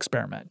first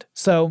experiment.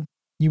 So,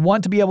 you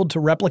want to be able to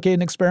replicate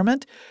an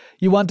experiment.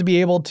 You want to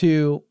be able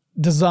to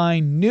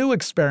design new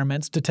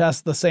experiments to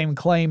test the same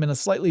claim in a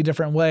slightly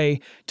different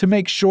way to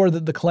make sure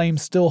that the claim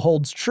still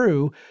holds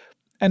true.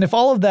 And if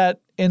all of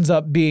that ends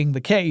up being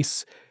the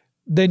case,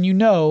 then you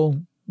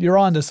know you're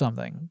onto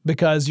something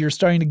because you're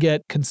starting to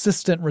get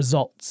consistent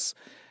results.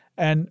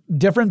 And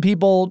different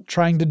people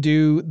trying to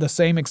do the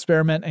same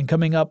experiment and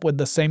coming up with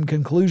the same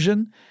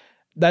conclusion,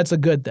 that's a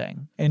good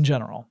thing in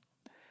general.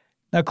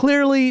 Now,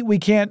 clearly, we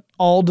can't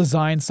all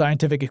design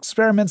scientific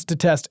experiments to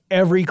test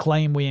every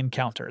claim we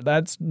encounter.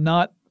 That's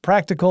not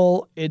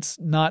practical. It's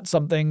not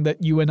something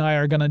that you and I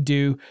are going to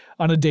do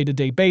on a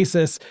day-to-day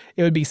basis.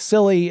 It would be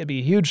silly. It'd be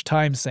a huge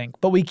time sink.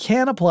 But we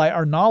can apply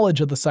our knowledge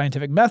of the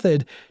scientific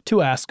method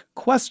to ask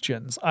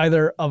questions,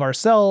 either of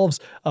ourselves,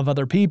 of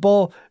other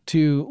people,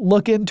 to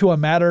look into a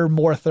matter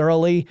more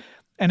thoroughly.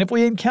 And if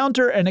we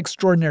encounter an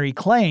extraordinary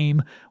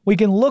claim, we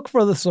can look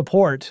for the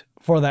support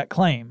for that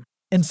claim.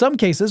 In some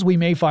cases, we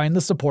may find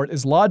the support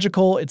is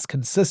logical, it's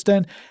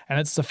consistent, and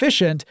it's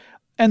sufficient,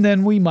 and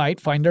then we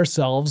might find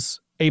ourselves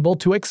able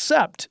to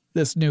accept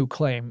this new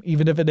claim,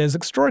 even if it is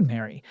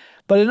extraordinary.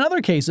 But in other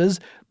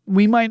cases,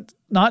 we might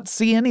not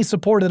see any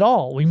support at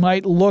all. We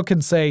might look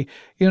and say,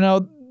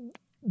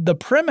 the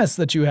premise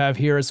that you have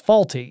here is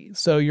faulty,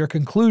 so your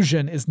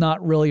conclusion is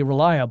not really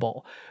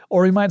reliable.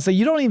 Or we might say,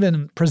 you don't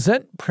even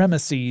present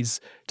premises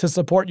to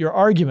support your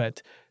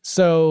argument,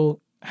 so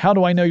how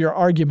do I know your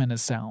argument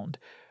is sound?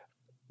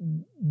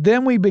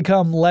 Then we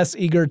become less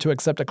eager to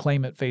accept a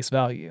claim at face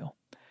value.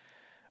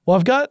 Well,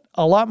 I've got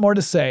a lot more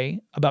to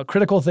say about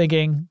critical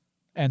thinking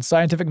and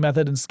scientific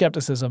method and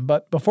skepticism,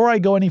 but before I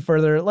go any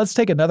further, let's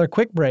take another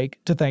quick break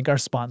to thank our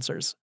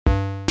sponsors.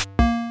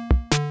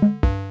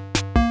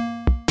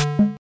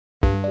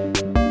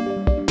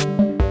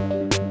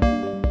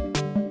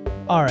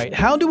 All right,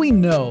 how do we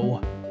know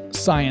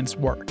science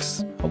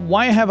works?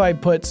 Why have I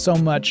put so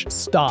much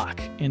stock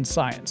in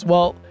science?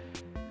 Well,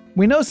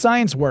 we know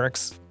science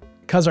works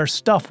because our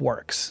stuff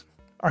works.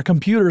 Our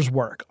computers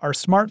work, our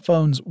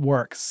smartphones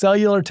work,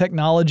 cellular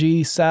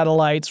technology,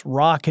 satellites,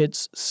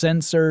 rockets,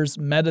 sensors,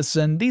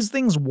 medicine, these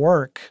things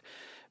work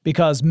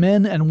because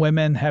men and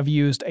women have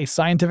used a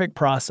scientific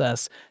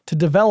process to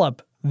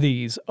develop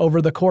these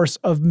over the course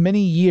of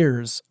many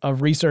years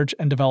of research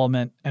and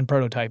development and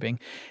prototyping.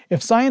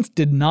 If science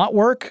did not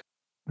work,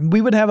 we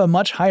would have a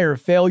much higher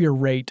failure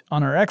rate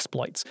on our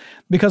exploits.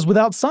 Because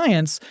without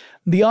science,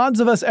 the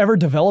odds of us ever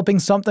developing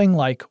something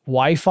like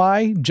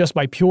Wi-Fi just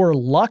by pure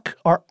luck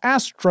are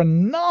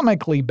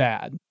astronomically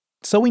bad.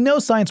 So we know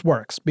science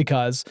works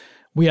because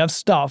we have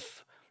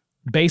stuff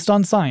based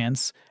on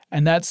science,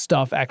 and that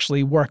stuff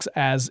actually works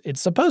as it's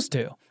supposed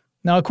to.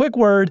 Now, a quick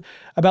word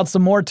about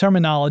some more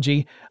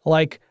terminology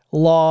like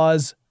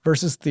laws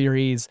versus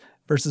theories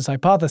versus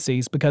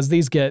hypotheses, because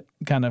these get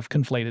kind of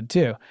conflated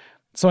too.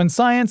 So in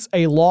science,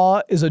 a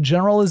law is a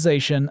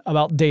generalization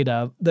about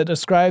data that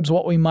describes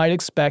what we might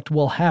expect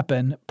will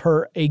happen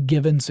per a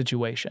given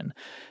situation.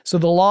 So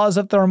the laws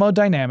of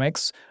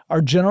thermodynamics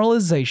are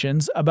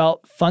generalizations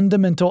about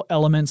fundamental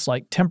elements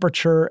like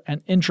temperature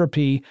and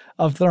entropy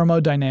of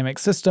thermodynamic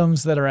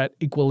systems that are at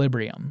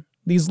equilibrium.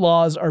 These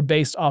laws are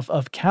based off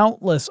of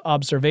countless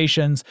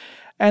observations,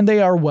 and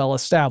they are well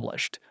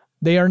established.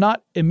 They are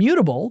not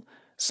immutable.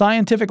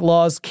 Scientific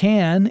laws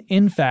can,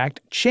 in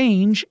fact,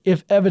 change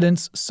if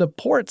evidence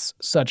supports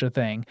such a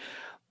thing,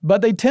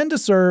 but they tend to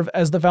serve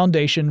as the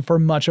foundation for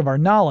much of our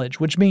knowledge,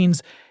 which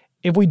means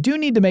if we do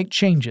need to make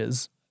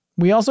changes,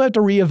 we also have to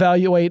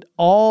reevaluate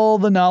all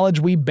the knowledge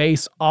we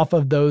base off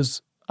of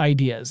those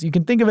ideas. You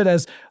can think of it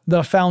as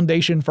the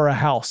foundation for a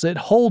house. It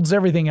holds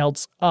everything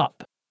else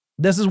up.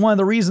 This is one of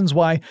the reasons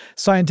why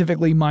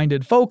scientifically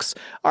minded folks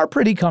are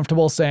pretty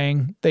comfortable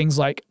saying things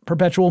like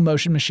perpetual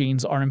motion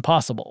machines are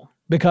impossible.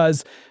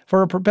 Because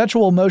for a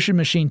perpetual motion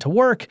machine to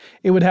work,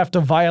 it would have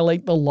to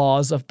violate the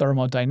laws of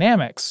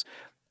thermodynamics.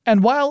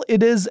 And while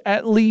it is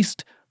at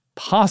least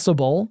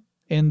possible,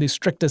 in the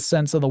strictest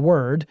sense of the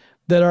word,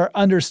 that our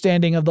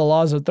understanding of the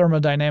laws of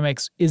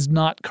thermodynamics is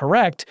not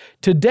correct,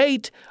 to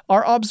date,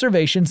 our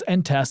observations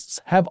and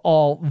tests have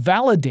all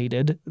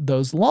validated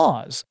those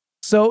laws.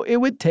 So it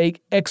would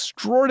take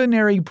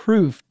extraordinary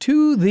proof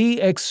to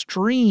the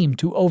extreme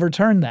to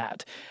overturn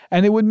that.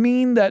 And it would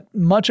mean that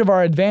much of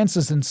our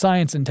advances in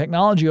science and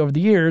technology over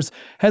the years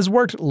has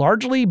worked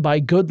largely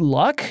by good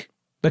luck.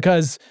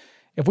 Because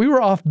if we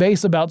were off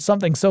base about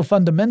something so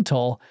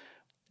fundamental,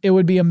 it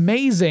would be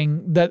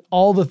amazing that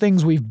all the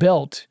things we've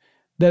built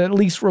that at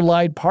least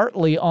relied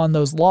partly on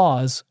those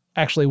laws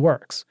actually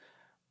works.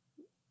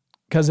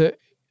 Because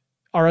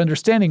our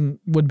understanding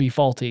would be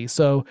faulty.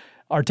 So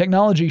our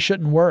technology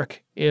shouldn't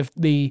work if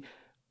the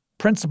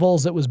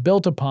principles it was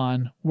built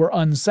upon were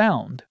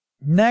unsound.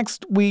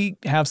 Next, we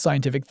have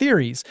scientific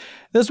theories.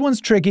 This one's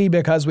tricky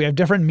because we have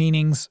different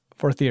meanings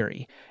for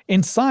theory.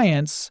 In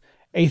science,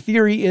 a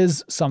theory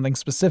is something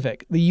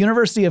specific. The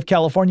University of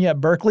California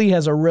at Berkeley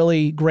has a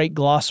really great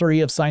glossary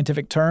of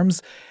scientific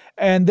terms,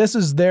 and this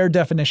is their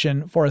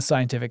definition for a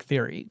scientific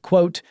theory.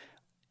 Quote,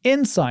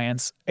 "In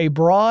science, a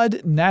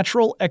broad,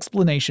 natural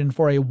explanation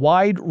for a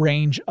wide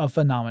range of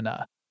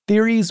phenomena.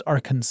 Theories are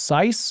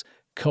concise,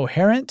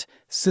 coherent,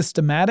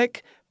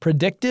 systematic,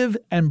 predictive,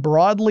 and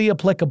broadly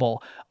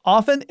applicable,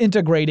 often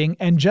integrating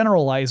and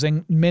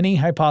generalizing many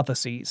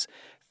hypotheses.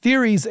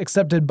 Theories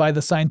accepted by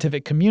the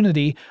scientific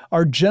community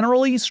are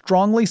generally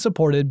strongly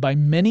supported by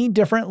many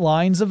different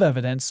lines of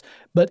evidence,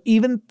 but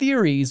even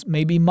theories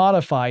may be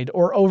modified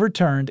or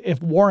overturned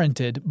if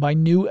warranted by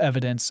new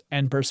evidence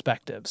and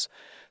perspectives."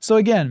 So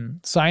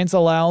again, science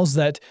allows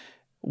that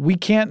we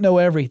can't know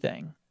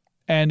everything.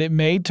 And it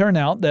may turn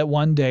out that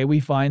one day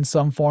we find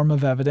some form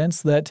of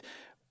evidence that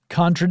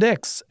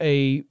contradicts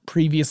a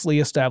previously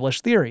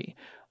established theory.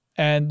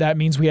 And that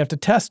means we have to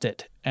test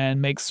it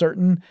and make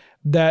certain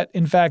that,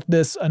 in fact,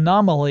 this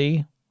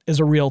anomaly is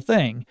a real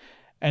thing.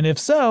 And if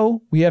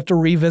so, we have to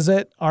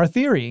revisit our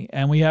theory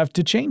and we have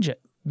to change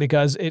it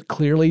because it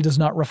clearly does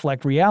not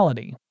reflect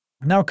reality.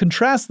 Now,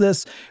 contrast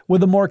this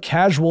with a more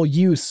casual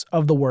use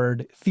of the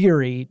word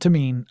theory to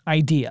mean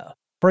idea.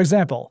 For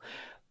example,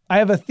 I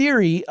have a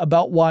theory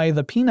about why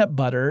the peanut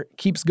butter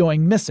keeps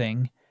going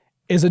missing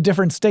is a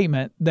different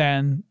statement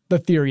than the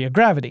theory of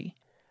gravity.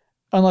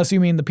 Unless you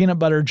mean the peanut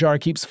butter jar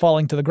keeps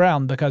falling to the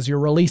ground because you're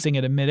releasing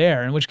it in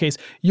midair, in which case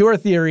your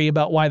theory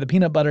about why the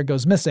peanut butter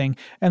goes missing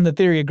and the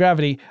theory of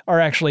gravity are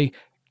actually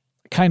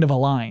kind of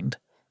aligned.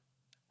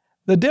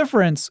 The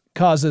difference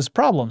causes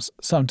problems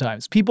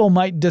sometimes. People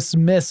might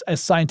dismiss a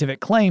scientific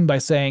claim by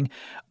saying,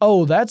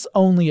 "Oh, that's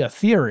only a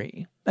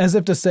theory," as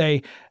if to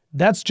say,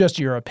 "That's just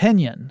your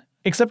opinion."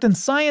 Except in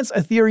science,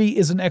 a theory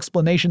is an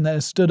explanation that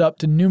has stood up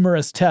to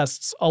numerous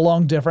tests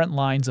along different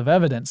lines of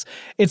evidence.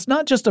 It's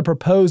not just a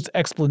proposed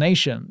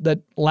explanation that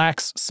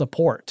lacks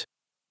support.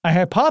 A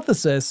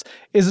hypothesis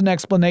is an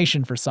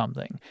explanation for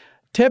something.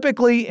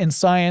 Typically in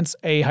science,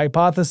 a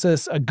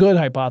good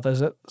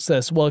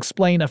hypothesis, will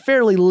explain a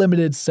fairly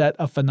limited set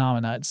of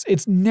phenomena.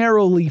 It's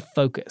narrowly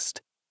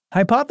focused.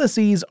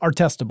 Hypotheses are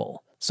testable.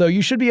 So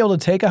you should be able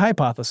to take a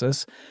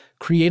hypothesis,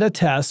 create a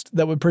test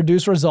that would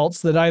produce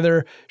results that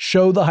either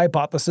show the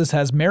hypothesis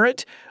has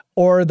merit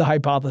or the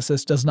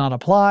hypothesis does not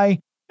apply,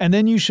 and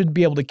then you should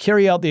be able to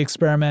carry out the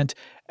experiment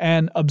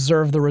and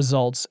observe the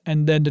results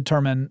and then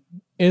determine,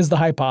 is the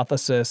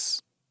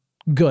hypothesis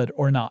good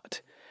or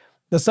not?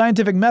 The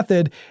scientific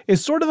method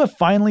is sort of a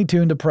finely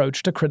tuned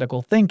approach to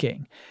critical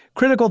thinking.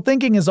 Critical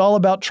thinking is all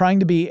about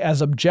trying to be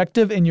as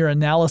objective in your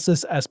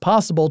analysis as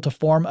possible to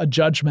form a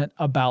judgment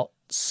about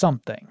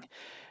something.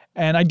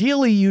 And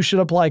ideally, you should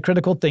apply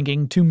critical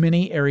thinking to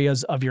many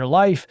areas of your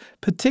life,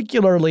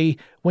 particularly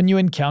when you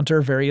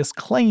encounter various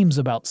claims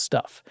about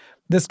stuff.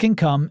 This can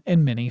come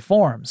in many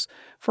forms.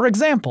 For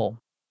example,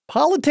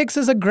 politics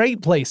is a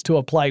great place to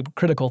apply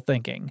critical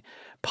thinking.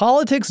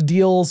 Politics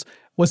deals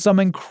with some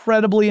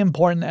incredibly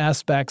important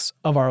aspects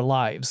of our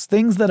lives,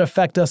 things that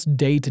affect us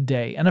day to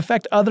day and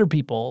affect other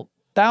people,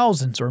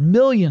 thousands or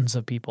millions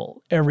of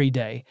people every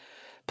day.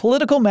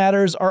 Political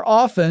matters are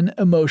often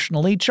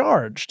emotionally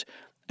charged,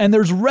 and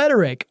there's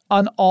rhetoric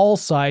on all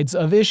sides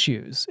of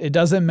issues. It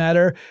doesn't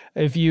matter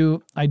if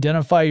you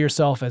identify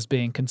yourself as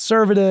being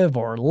conservative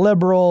or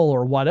liberal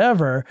or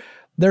whatever,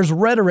 there's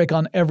rhetoric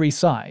on every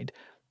side.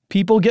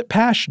 People get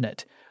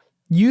passionate.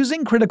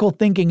 Using critical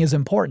thinking is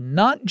important,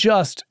 not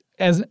just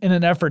as in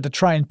an effort to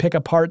try and pick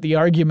apart the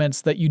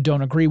arguments that you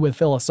don't agree with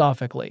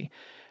philosophically,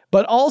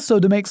 but also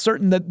to make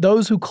certain that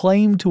those who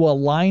claim to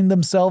align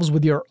themselves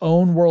with your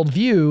own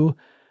worldview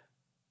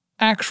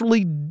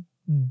actually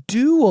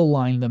do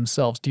align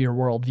themselves to your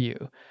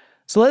worldview.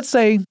 So let's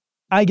say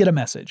I get a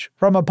message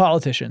from a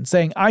politician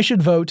saying I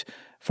should vote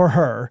for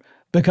her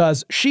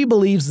because she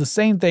believes the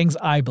same things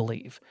I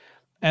believe.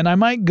 And I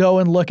might go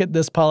and look at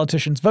this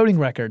politician's voting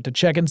record to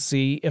check and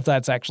see if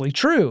that's actually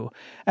true.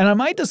 And I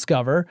might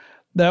discover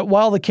that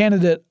while the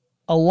candidate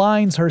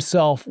aligns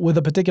herself with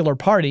a particular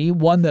party,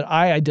 one that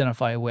I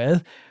identify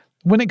with,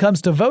 when it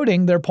comes to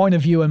voting, their point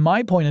of view and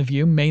my point of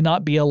view may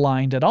not be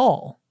aligned at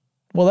all.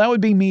 Well, that would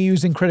be me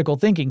using critical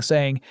thinking,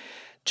 saying,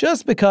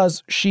 just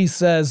because she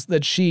says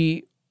that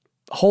she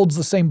holds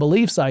the same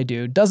beliefs I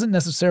do doesn't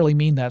necessarily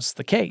mean that's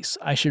the case.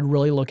 I should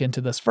really look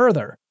into this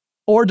further.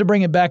 Or to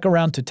bring it back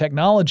around to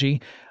technology,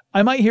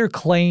 I might hear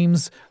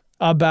claims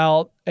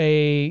about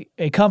a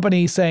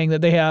company saying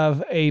that they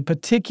have a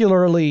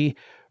particularly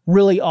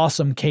really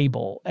awesome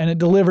cable and it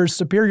delivers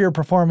superior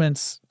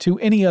performance to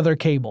any other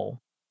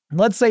cable.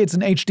 Let's say it's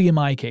an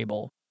HDMI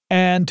cable.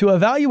 And to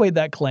evaluate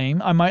that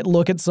claim, I might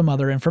look at some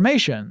other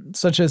information,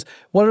 such as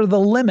what are the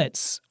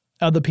limits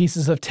of the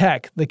pieces of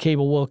tech the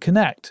cable will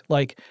connect,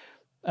 like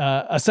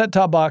a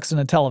set-top box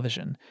and a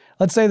television.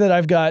 Let's say that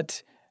I've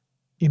got,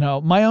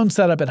 my own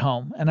setup at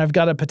home, and I've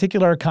got a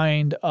particular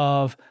kind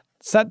of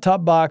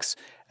set-top box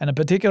and a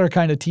particular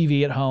kind of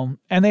TV at home,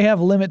 and they have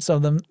limits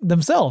of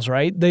themselves,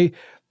 right?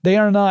 They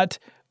are not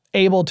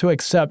able to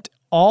accept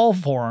all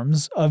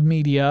forms of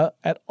media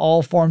at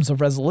all forms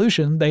of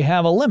resolution. They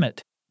have a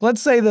limit.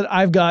 Let's say that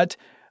I've got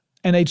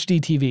an HD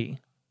TV,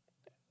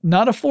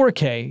 not a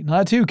 4K,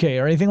 not a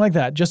 2K or anything like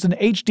that, just an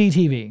HD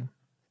TV.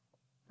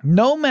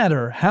 No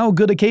matter how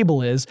good a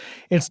cable is,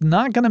 it's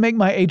not going to make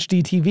my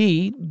HD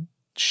TV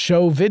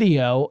show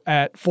video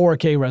at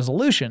 4K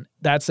resolution.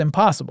 That's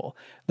impossible.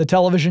 The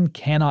television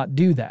cannot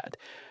do that.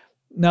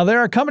 Now, there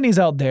are companies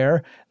out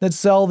there that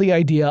sell the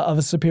idea of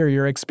a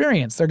superior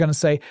experience. They're going to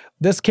say,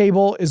 this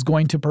cable is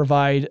going to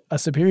provide a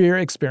superior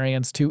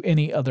experience to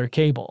any other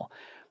cable.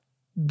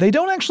 They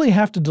don't actually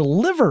have to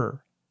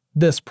deliver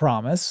this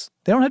promise.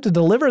 They don't have to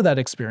deliver that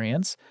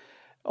experience.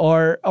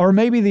 Or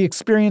maybe the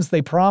experience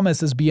they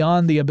promise is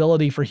beyond the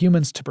ability for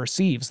humans to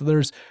perceive. So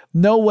there's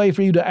no way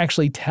for you to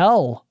actually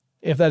tell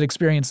if that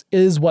experience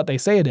is what they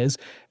say it is,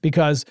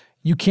 because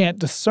you can't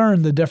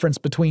discern the difference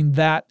between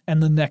that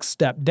and the next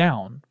step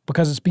down,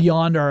 because it's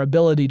beyond our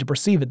ability to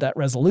perceive at that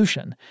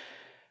resolution.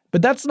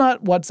 But that's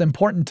not what's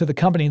important to the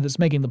company that's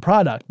making the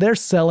product. They're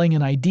selling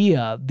an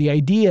idea. The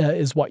idea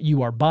is what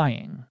you are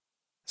buying.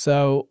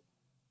 So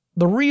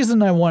the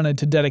reason I wanted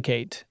to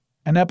dedicate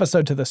an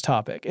episode to this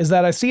topic is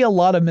that I see a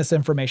lot of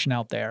misinformation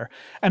out there,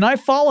 and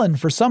I've fallen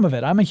for some of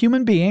it. I'm a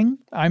human being.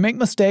 I make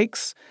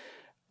mistakes.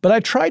 But I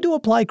try to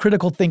apply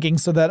critical thinking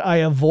so that I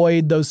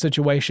avoid those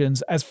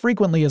situations as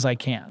frequently as I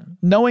can,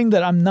 knowing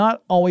that I'm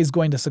not always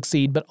going to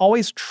succeed, but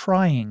always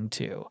trying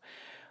to.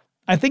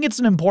 I think it's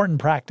an important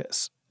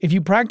practice. If you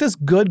practice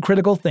good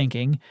critical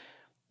thinking,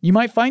 you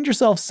might find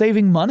yourself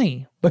saving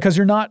money because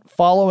you're not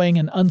following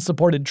an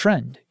unsupported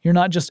trend. You're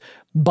not just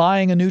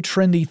buying a new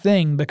trendy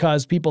thing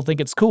because people think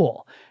it's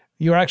cool.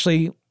 You're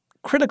actually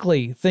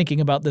critically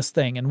thinking about this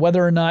thing and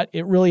whether or not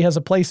it really has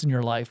a place in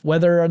your life,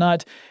 whether or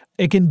not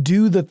it can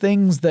do the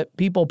things that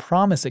people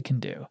promise it can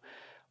do.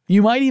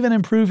 You might even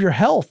improve your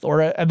health,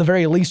 or at the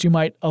very least, you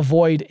might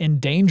avoid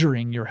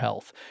endangering your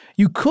health.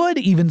 You could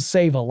even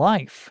save a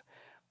life.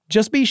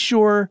 Just be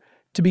sure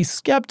to be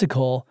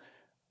skeptical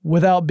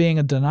without being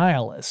a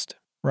denialist,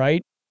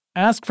 right?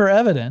 Ask for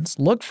evidence,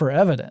 look for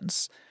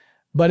evidence.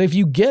 But if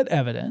you get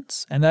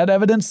evidence and that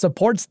evidence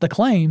supports the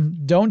claim,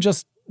 don't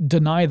just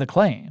deny the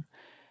claim.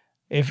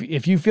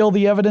 If you feel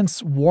the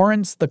evidence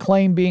warrants the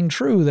claim being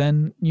true,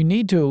 then you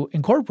need to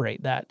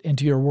incorporate that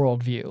into your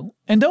worldview.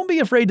 And don't be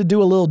afraid to do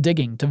a little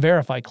digging to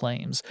verify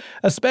claims,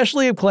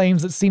 especially of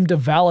claims that seem to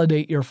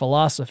validate your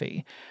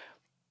philosophy.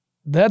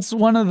 That's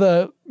one of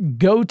the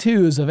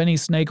go-tos of any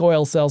snake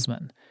oil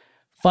salesman.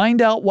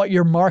 Find out what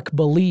your mark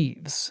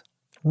believes,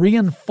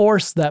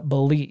 reinforce that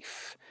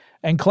belief,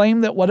 and claim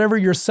that whatever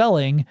you're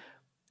selling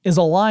is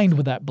aligned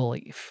with that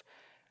belief.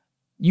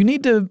 You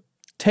need to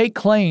take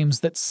claims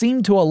that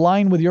seem to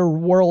align with your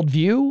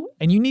worldview,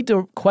 and you need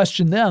to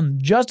question them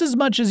just as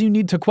much as you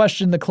need to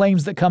question the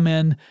claims that come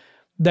in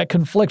that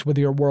conflict with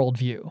your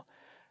worldview.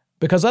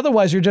 Because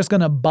otherwise you're just going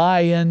to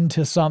buy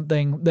into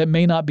something that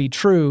may not be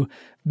true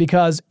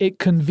because it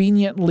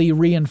conveniently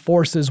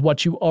reinforces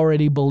what you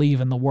already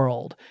believe in the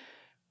world.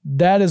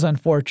 That is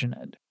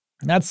unfortunate.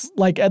 That's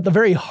like at the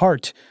very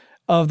heart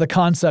of the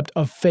concept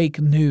of fake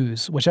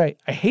news, which I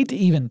hate to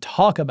even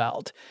talk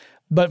about.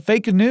 But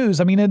fake news,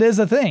 it is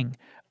a thing.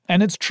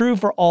 And it's true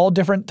for all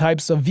different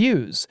types of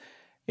views.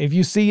 If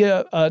you see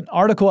an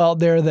article out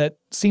there that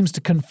seems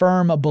to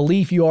confirm a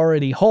belief you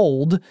already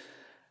hold,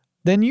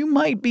 then you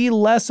might be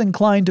less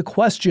inclined to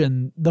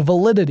question the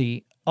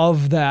validity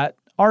of that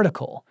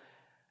article.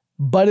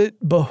 But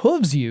it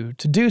behooves you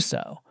to do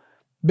so,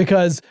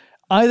 because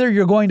either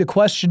you're going to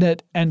question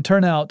it and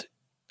turn out,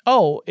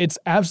 oh, it's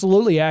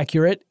absolutely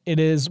accurate, it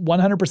is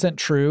 100%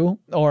 true,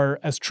 or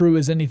as true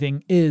as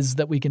anything is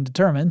that we can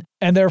determine,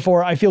 and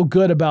therefore I feel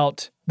good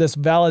about this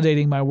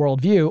validating my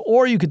worldview.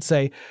 Or you could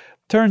say,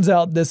 turns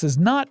out this is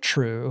not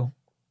true,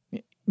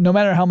 no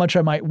matter how much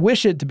I might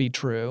wish it to be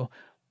true,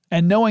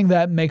 and knowing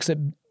that makes it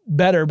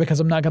better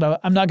because I'm not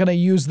gonna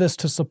use this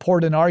to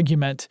support an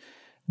argument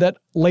that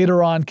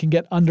later on can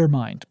get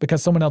undermined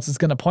because someone else is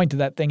going to point to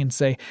that thing and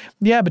say,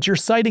 yeah, but you're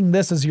citing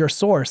this as your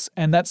source,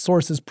 and that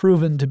source is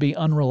proven to be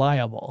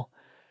unreliable.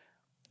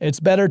 It's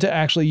better to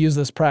actually use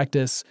this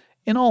practice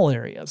in all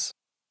areas.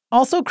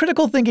 Also,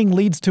 critical thinking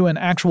leads to an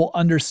actual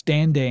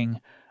understanding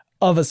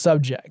of a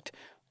subject,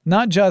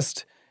 not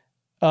just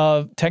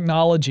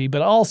technology,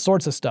 but all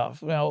sorts of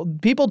stuff.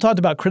 People talked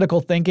about critical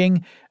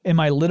thinking in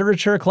my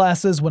literature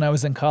classes when I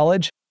was in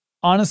college.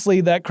 Honestly,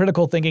 that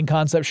critical thinking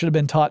concept should have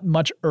been taught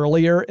much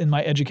earlier in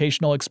my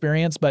educational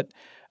experience, but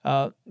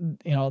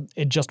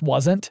it just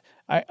wasn't.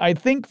 I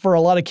think for a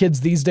lot of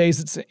kids these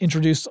days, it's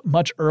introduced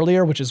much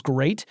earlier, which is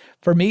great.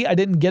 For me, I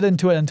didn't get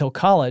into it until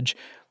college.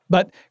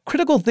 But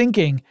critical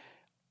thinking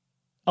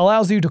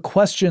allows you to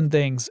question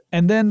things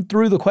and then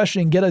through the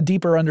questioning get a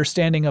deeper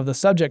understanding of the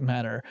subject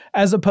matter,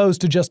 as opposed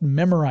to just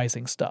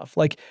memorizing stuff.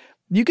 Like,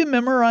 you can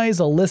memorize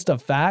a list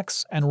of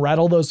facts and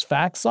rattle those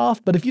facts off,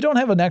 but if you don't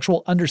have an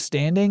actual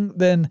understanding,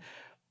 then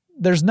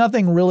there's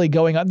nothing really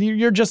going on.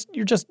 You're just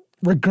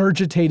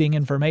regurgitating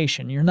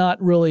information. You're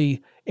not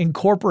really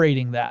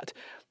incorporating that.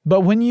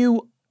 But when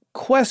you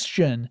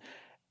question,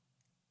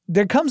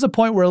 there comes a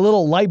point where a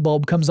little light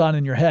bulb comes on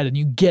in your head and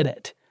you get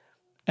it.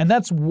 And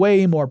that's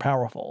way more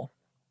powerful.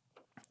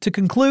 To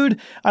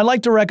conclude, I'd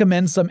like to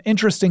recommend some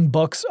interesting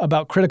books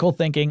about critical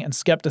thinking and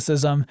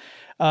skepticism.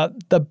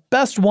 The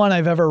best one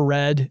I've ever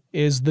read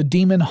is The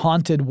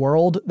Demon-Haunted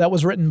World. That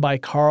was written by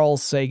Carl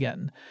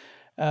Sagan.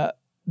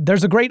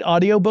 There's a great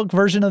audiobook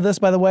version of this,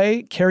 by the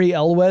way. Carrie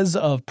Elwes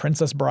of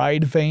Princess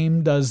Bride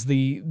fame does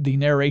the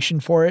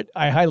narration for it.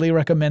 I highly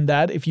recommend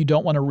that. If you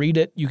don't want to read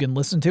it, you can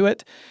listen to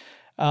it.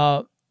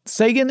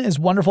 Sagan is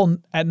wonderful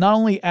at not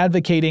only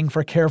advocating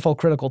for careful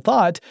critical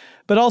thought,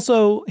 but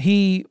also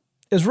he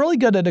is really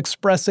good at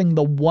expressing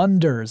the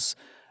wonders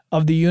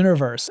of the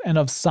universe and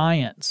of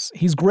science.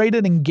 He's great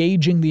at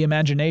engaging the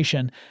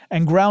imagination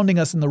and grounding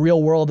us in the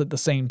real world at the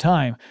same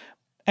time.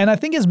 And I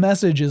think his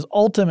message is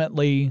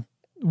ultimately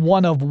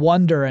one of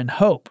wonder and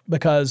hope,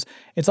 because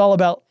it's all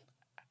about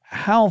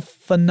how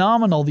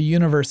phenomenal the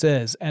universe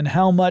is and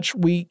how much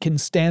we can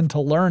stand to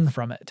learn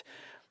from it.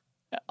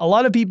 A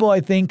lot of people, I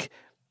think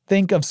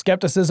of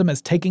skepticism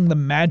as taking the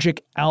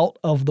magic out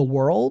of the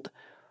world,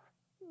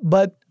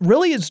 but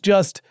really it's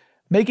just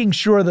making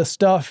sure the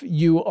stuff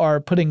you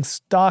are putting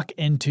stock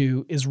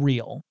into is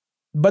real.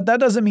 But that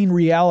doesn't mean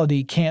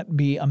reality can't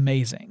be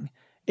amazing.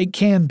 It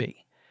can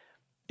be.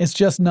 It's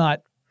just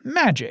not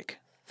magic,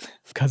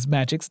 because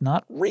magic's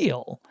not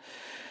real.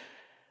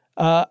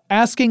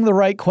 Asking the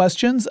Right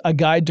Questions, A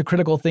Guide to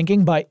Critical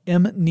Thinking by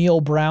M.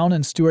 Neil Brown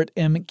and Stuart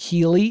M.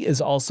 Keeley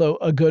is also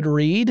a good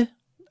read.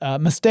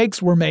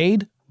 Mistakes Were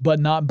Made,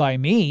 But Not By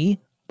Me,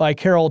 by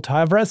Carol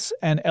Tavris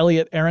and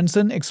Elliot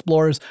Aronson,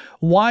 explores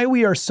why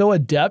we are so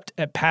adept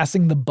at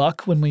passing the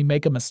buck when we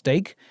make a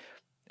mistake.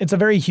 It's a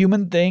very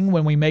human thing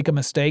when we make a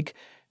mistake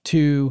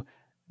to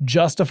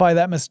justify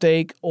that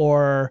mistake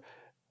or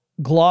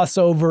gloss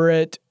over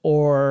it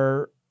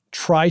or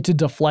try to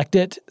deflect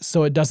it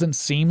so it doesn't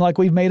seem like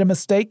we've made a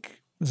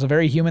mistake. It's a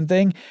very human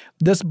thing.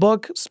 This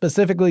book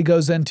specifically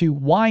goes into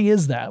why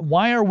is that?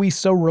 Why are we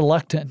so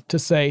reluctant to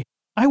say,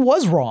 I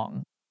was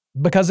wrong?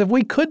 Because if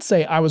we could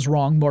say I was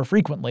wrong more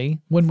frequently,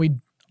 when we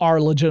are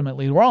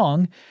legitimately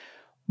wrong,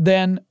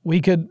 then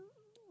we could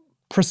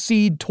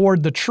proceed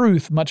toward the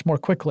truth much more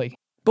quickly.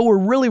 But we're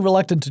really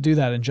reluctant to do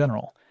that in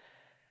general.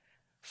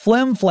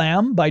 Flim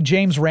Flam by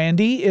James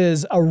Randi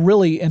is a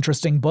really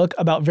interesting book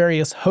about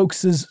various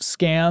hoaxes,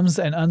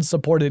 scams, and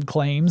unsupported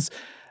claims,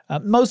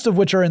 most of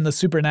which are in the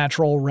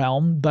supernatural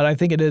realm, but I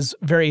think it is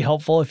very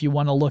helpful if you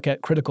want to look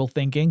at critical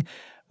thinking.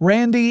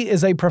 Randi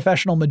is a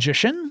professional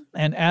magician,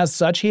 and as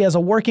such, he has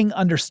a working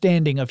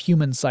understanding of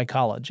human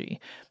psychology.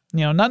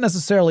 Not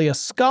necessarily a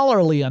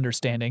scholarly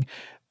understanding,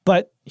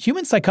 but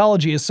human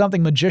psychology is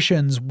something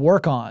magicians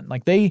work on.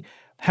 They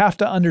have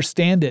to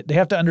understand it. They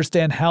have to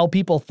understand how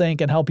people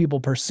think and how people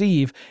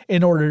perceive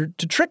in order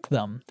to trick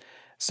them.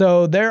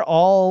 So they're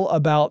all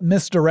about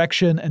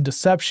misdirection and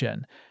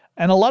deception.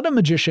 And a lot of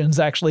magicians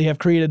actually have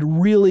created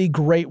really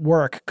great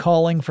work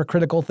calling for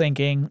critical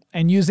thinking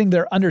and using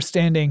their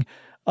understanding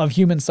of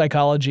human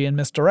psychology and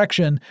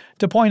misdirection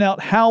to point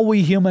out how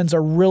we humans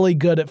are really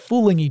good at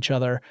fooling each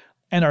other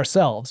and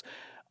ourselves.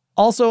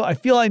 Also, I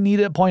feel I need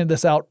to point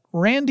this out.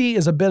 Randi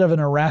is a bit of an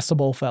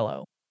irascible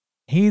fellow.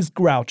 He's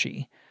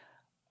grouchy,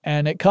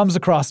 and it comes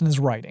across in his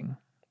writing.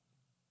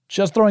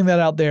 Just throwing that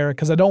out there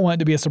because I don't want it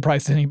to be a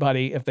surprise to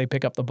anybody if they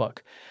pick up the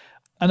book.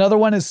 Another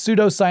one is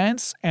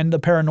Pseudoscience and the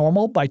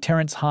Paranormal by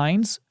Terrence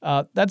Hines.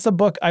 That's a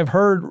book I've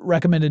heard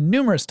recommended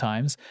numerous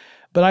times,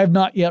 but I have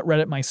not yet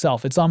read it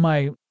myself. It's on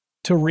my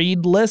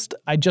to-read list.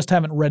 I just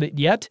haven't read it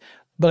yet,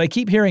 but I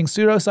keep hearing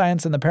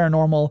Pseudoscience and the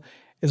Paranormal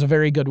is a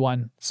very good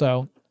one.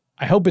 So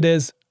I hope it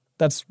is.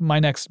 That's my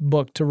next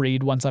book to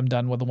read once I'm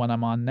done with the one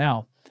I'm on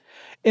now.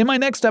 In my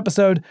next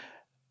episode,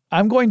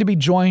 I'm going to be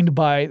joined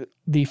by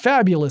the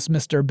fabulous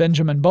Mr.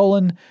 Benjamin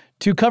Bolin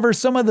to cover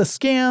some of the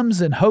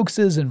scams and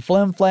hoaxes and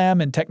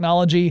flim-flam and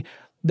technology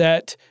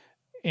that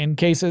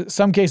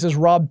some cases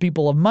robbed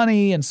people of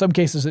money, in some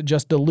cases it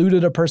just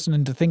deluded a person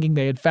into thinking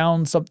they had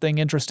found something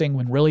interesting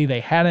when really they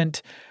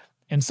hadn't.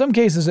 In some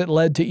cases it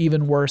led to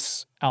even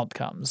worse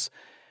outcomes.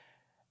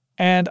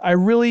 And I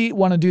really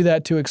want to do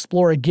that to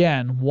explore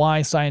again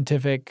why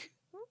scientific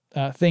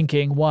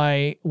thinking,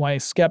 why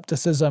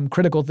skepticism,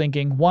 critical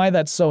thinking, why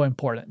that's so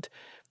important.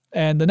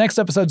 And the next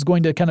episode is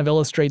going to kind of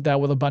illustrate that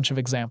with a bunch of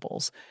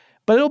examples.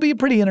 But it'll be a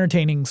pretty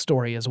entertaining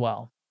story as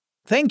well.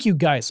 Thank you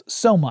guys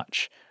so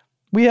much.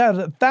 We had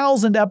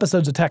 1,000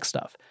 episodes of Tech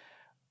Stuff,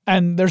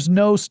 and there's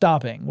no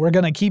stopping. We're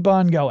going to keep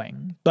on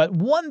going. But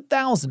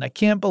 1,000, I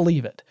can't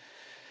believe it.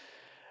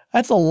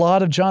 That's a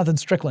lot of Jonathan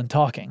Strickland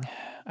talking.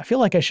 I feel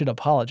like I should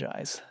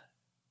apologize.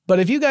 But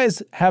if you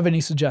guys have any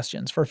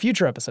suggestions for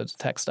future episodes of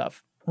Tech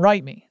Stuff,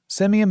 write me.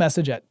 Send me a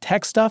message at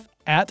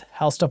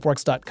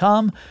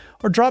techstuff@howstuffworks.com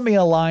or drop me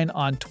a line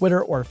on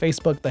Twitter or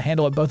Facebook. The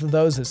handle at both of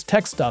those is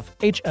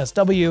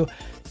TechStuffHSW.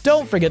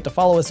 Don't forget to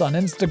follow us on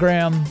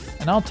Instagram,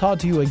 and I'll talk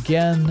to you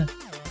again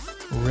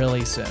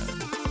really soon.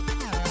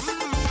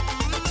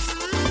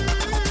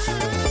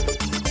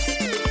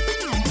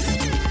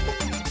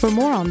 For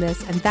more on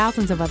this and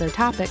thousands of other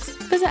topics,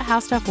 visit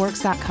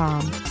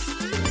howstuffworks.com.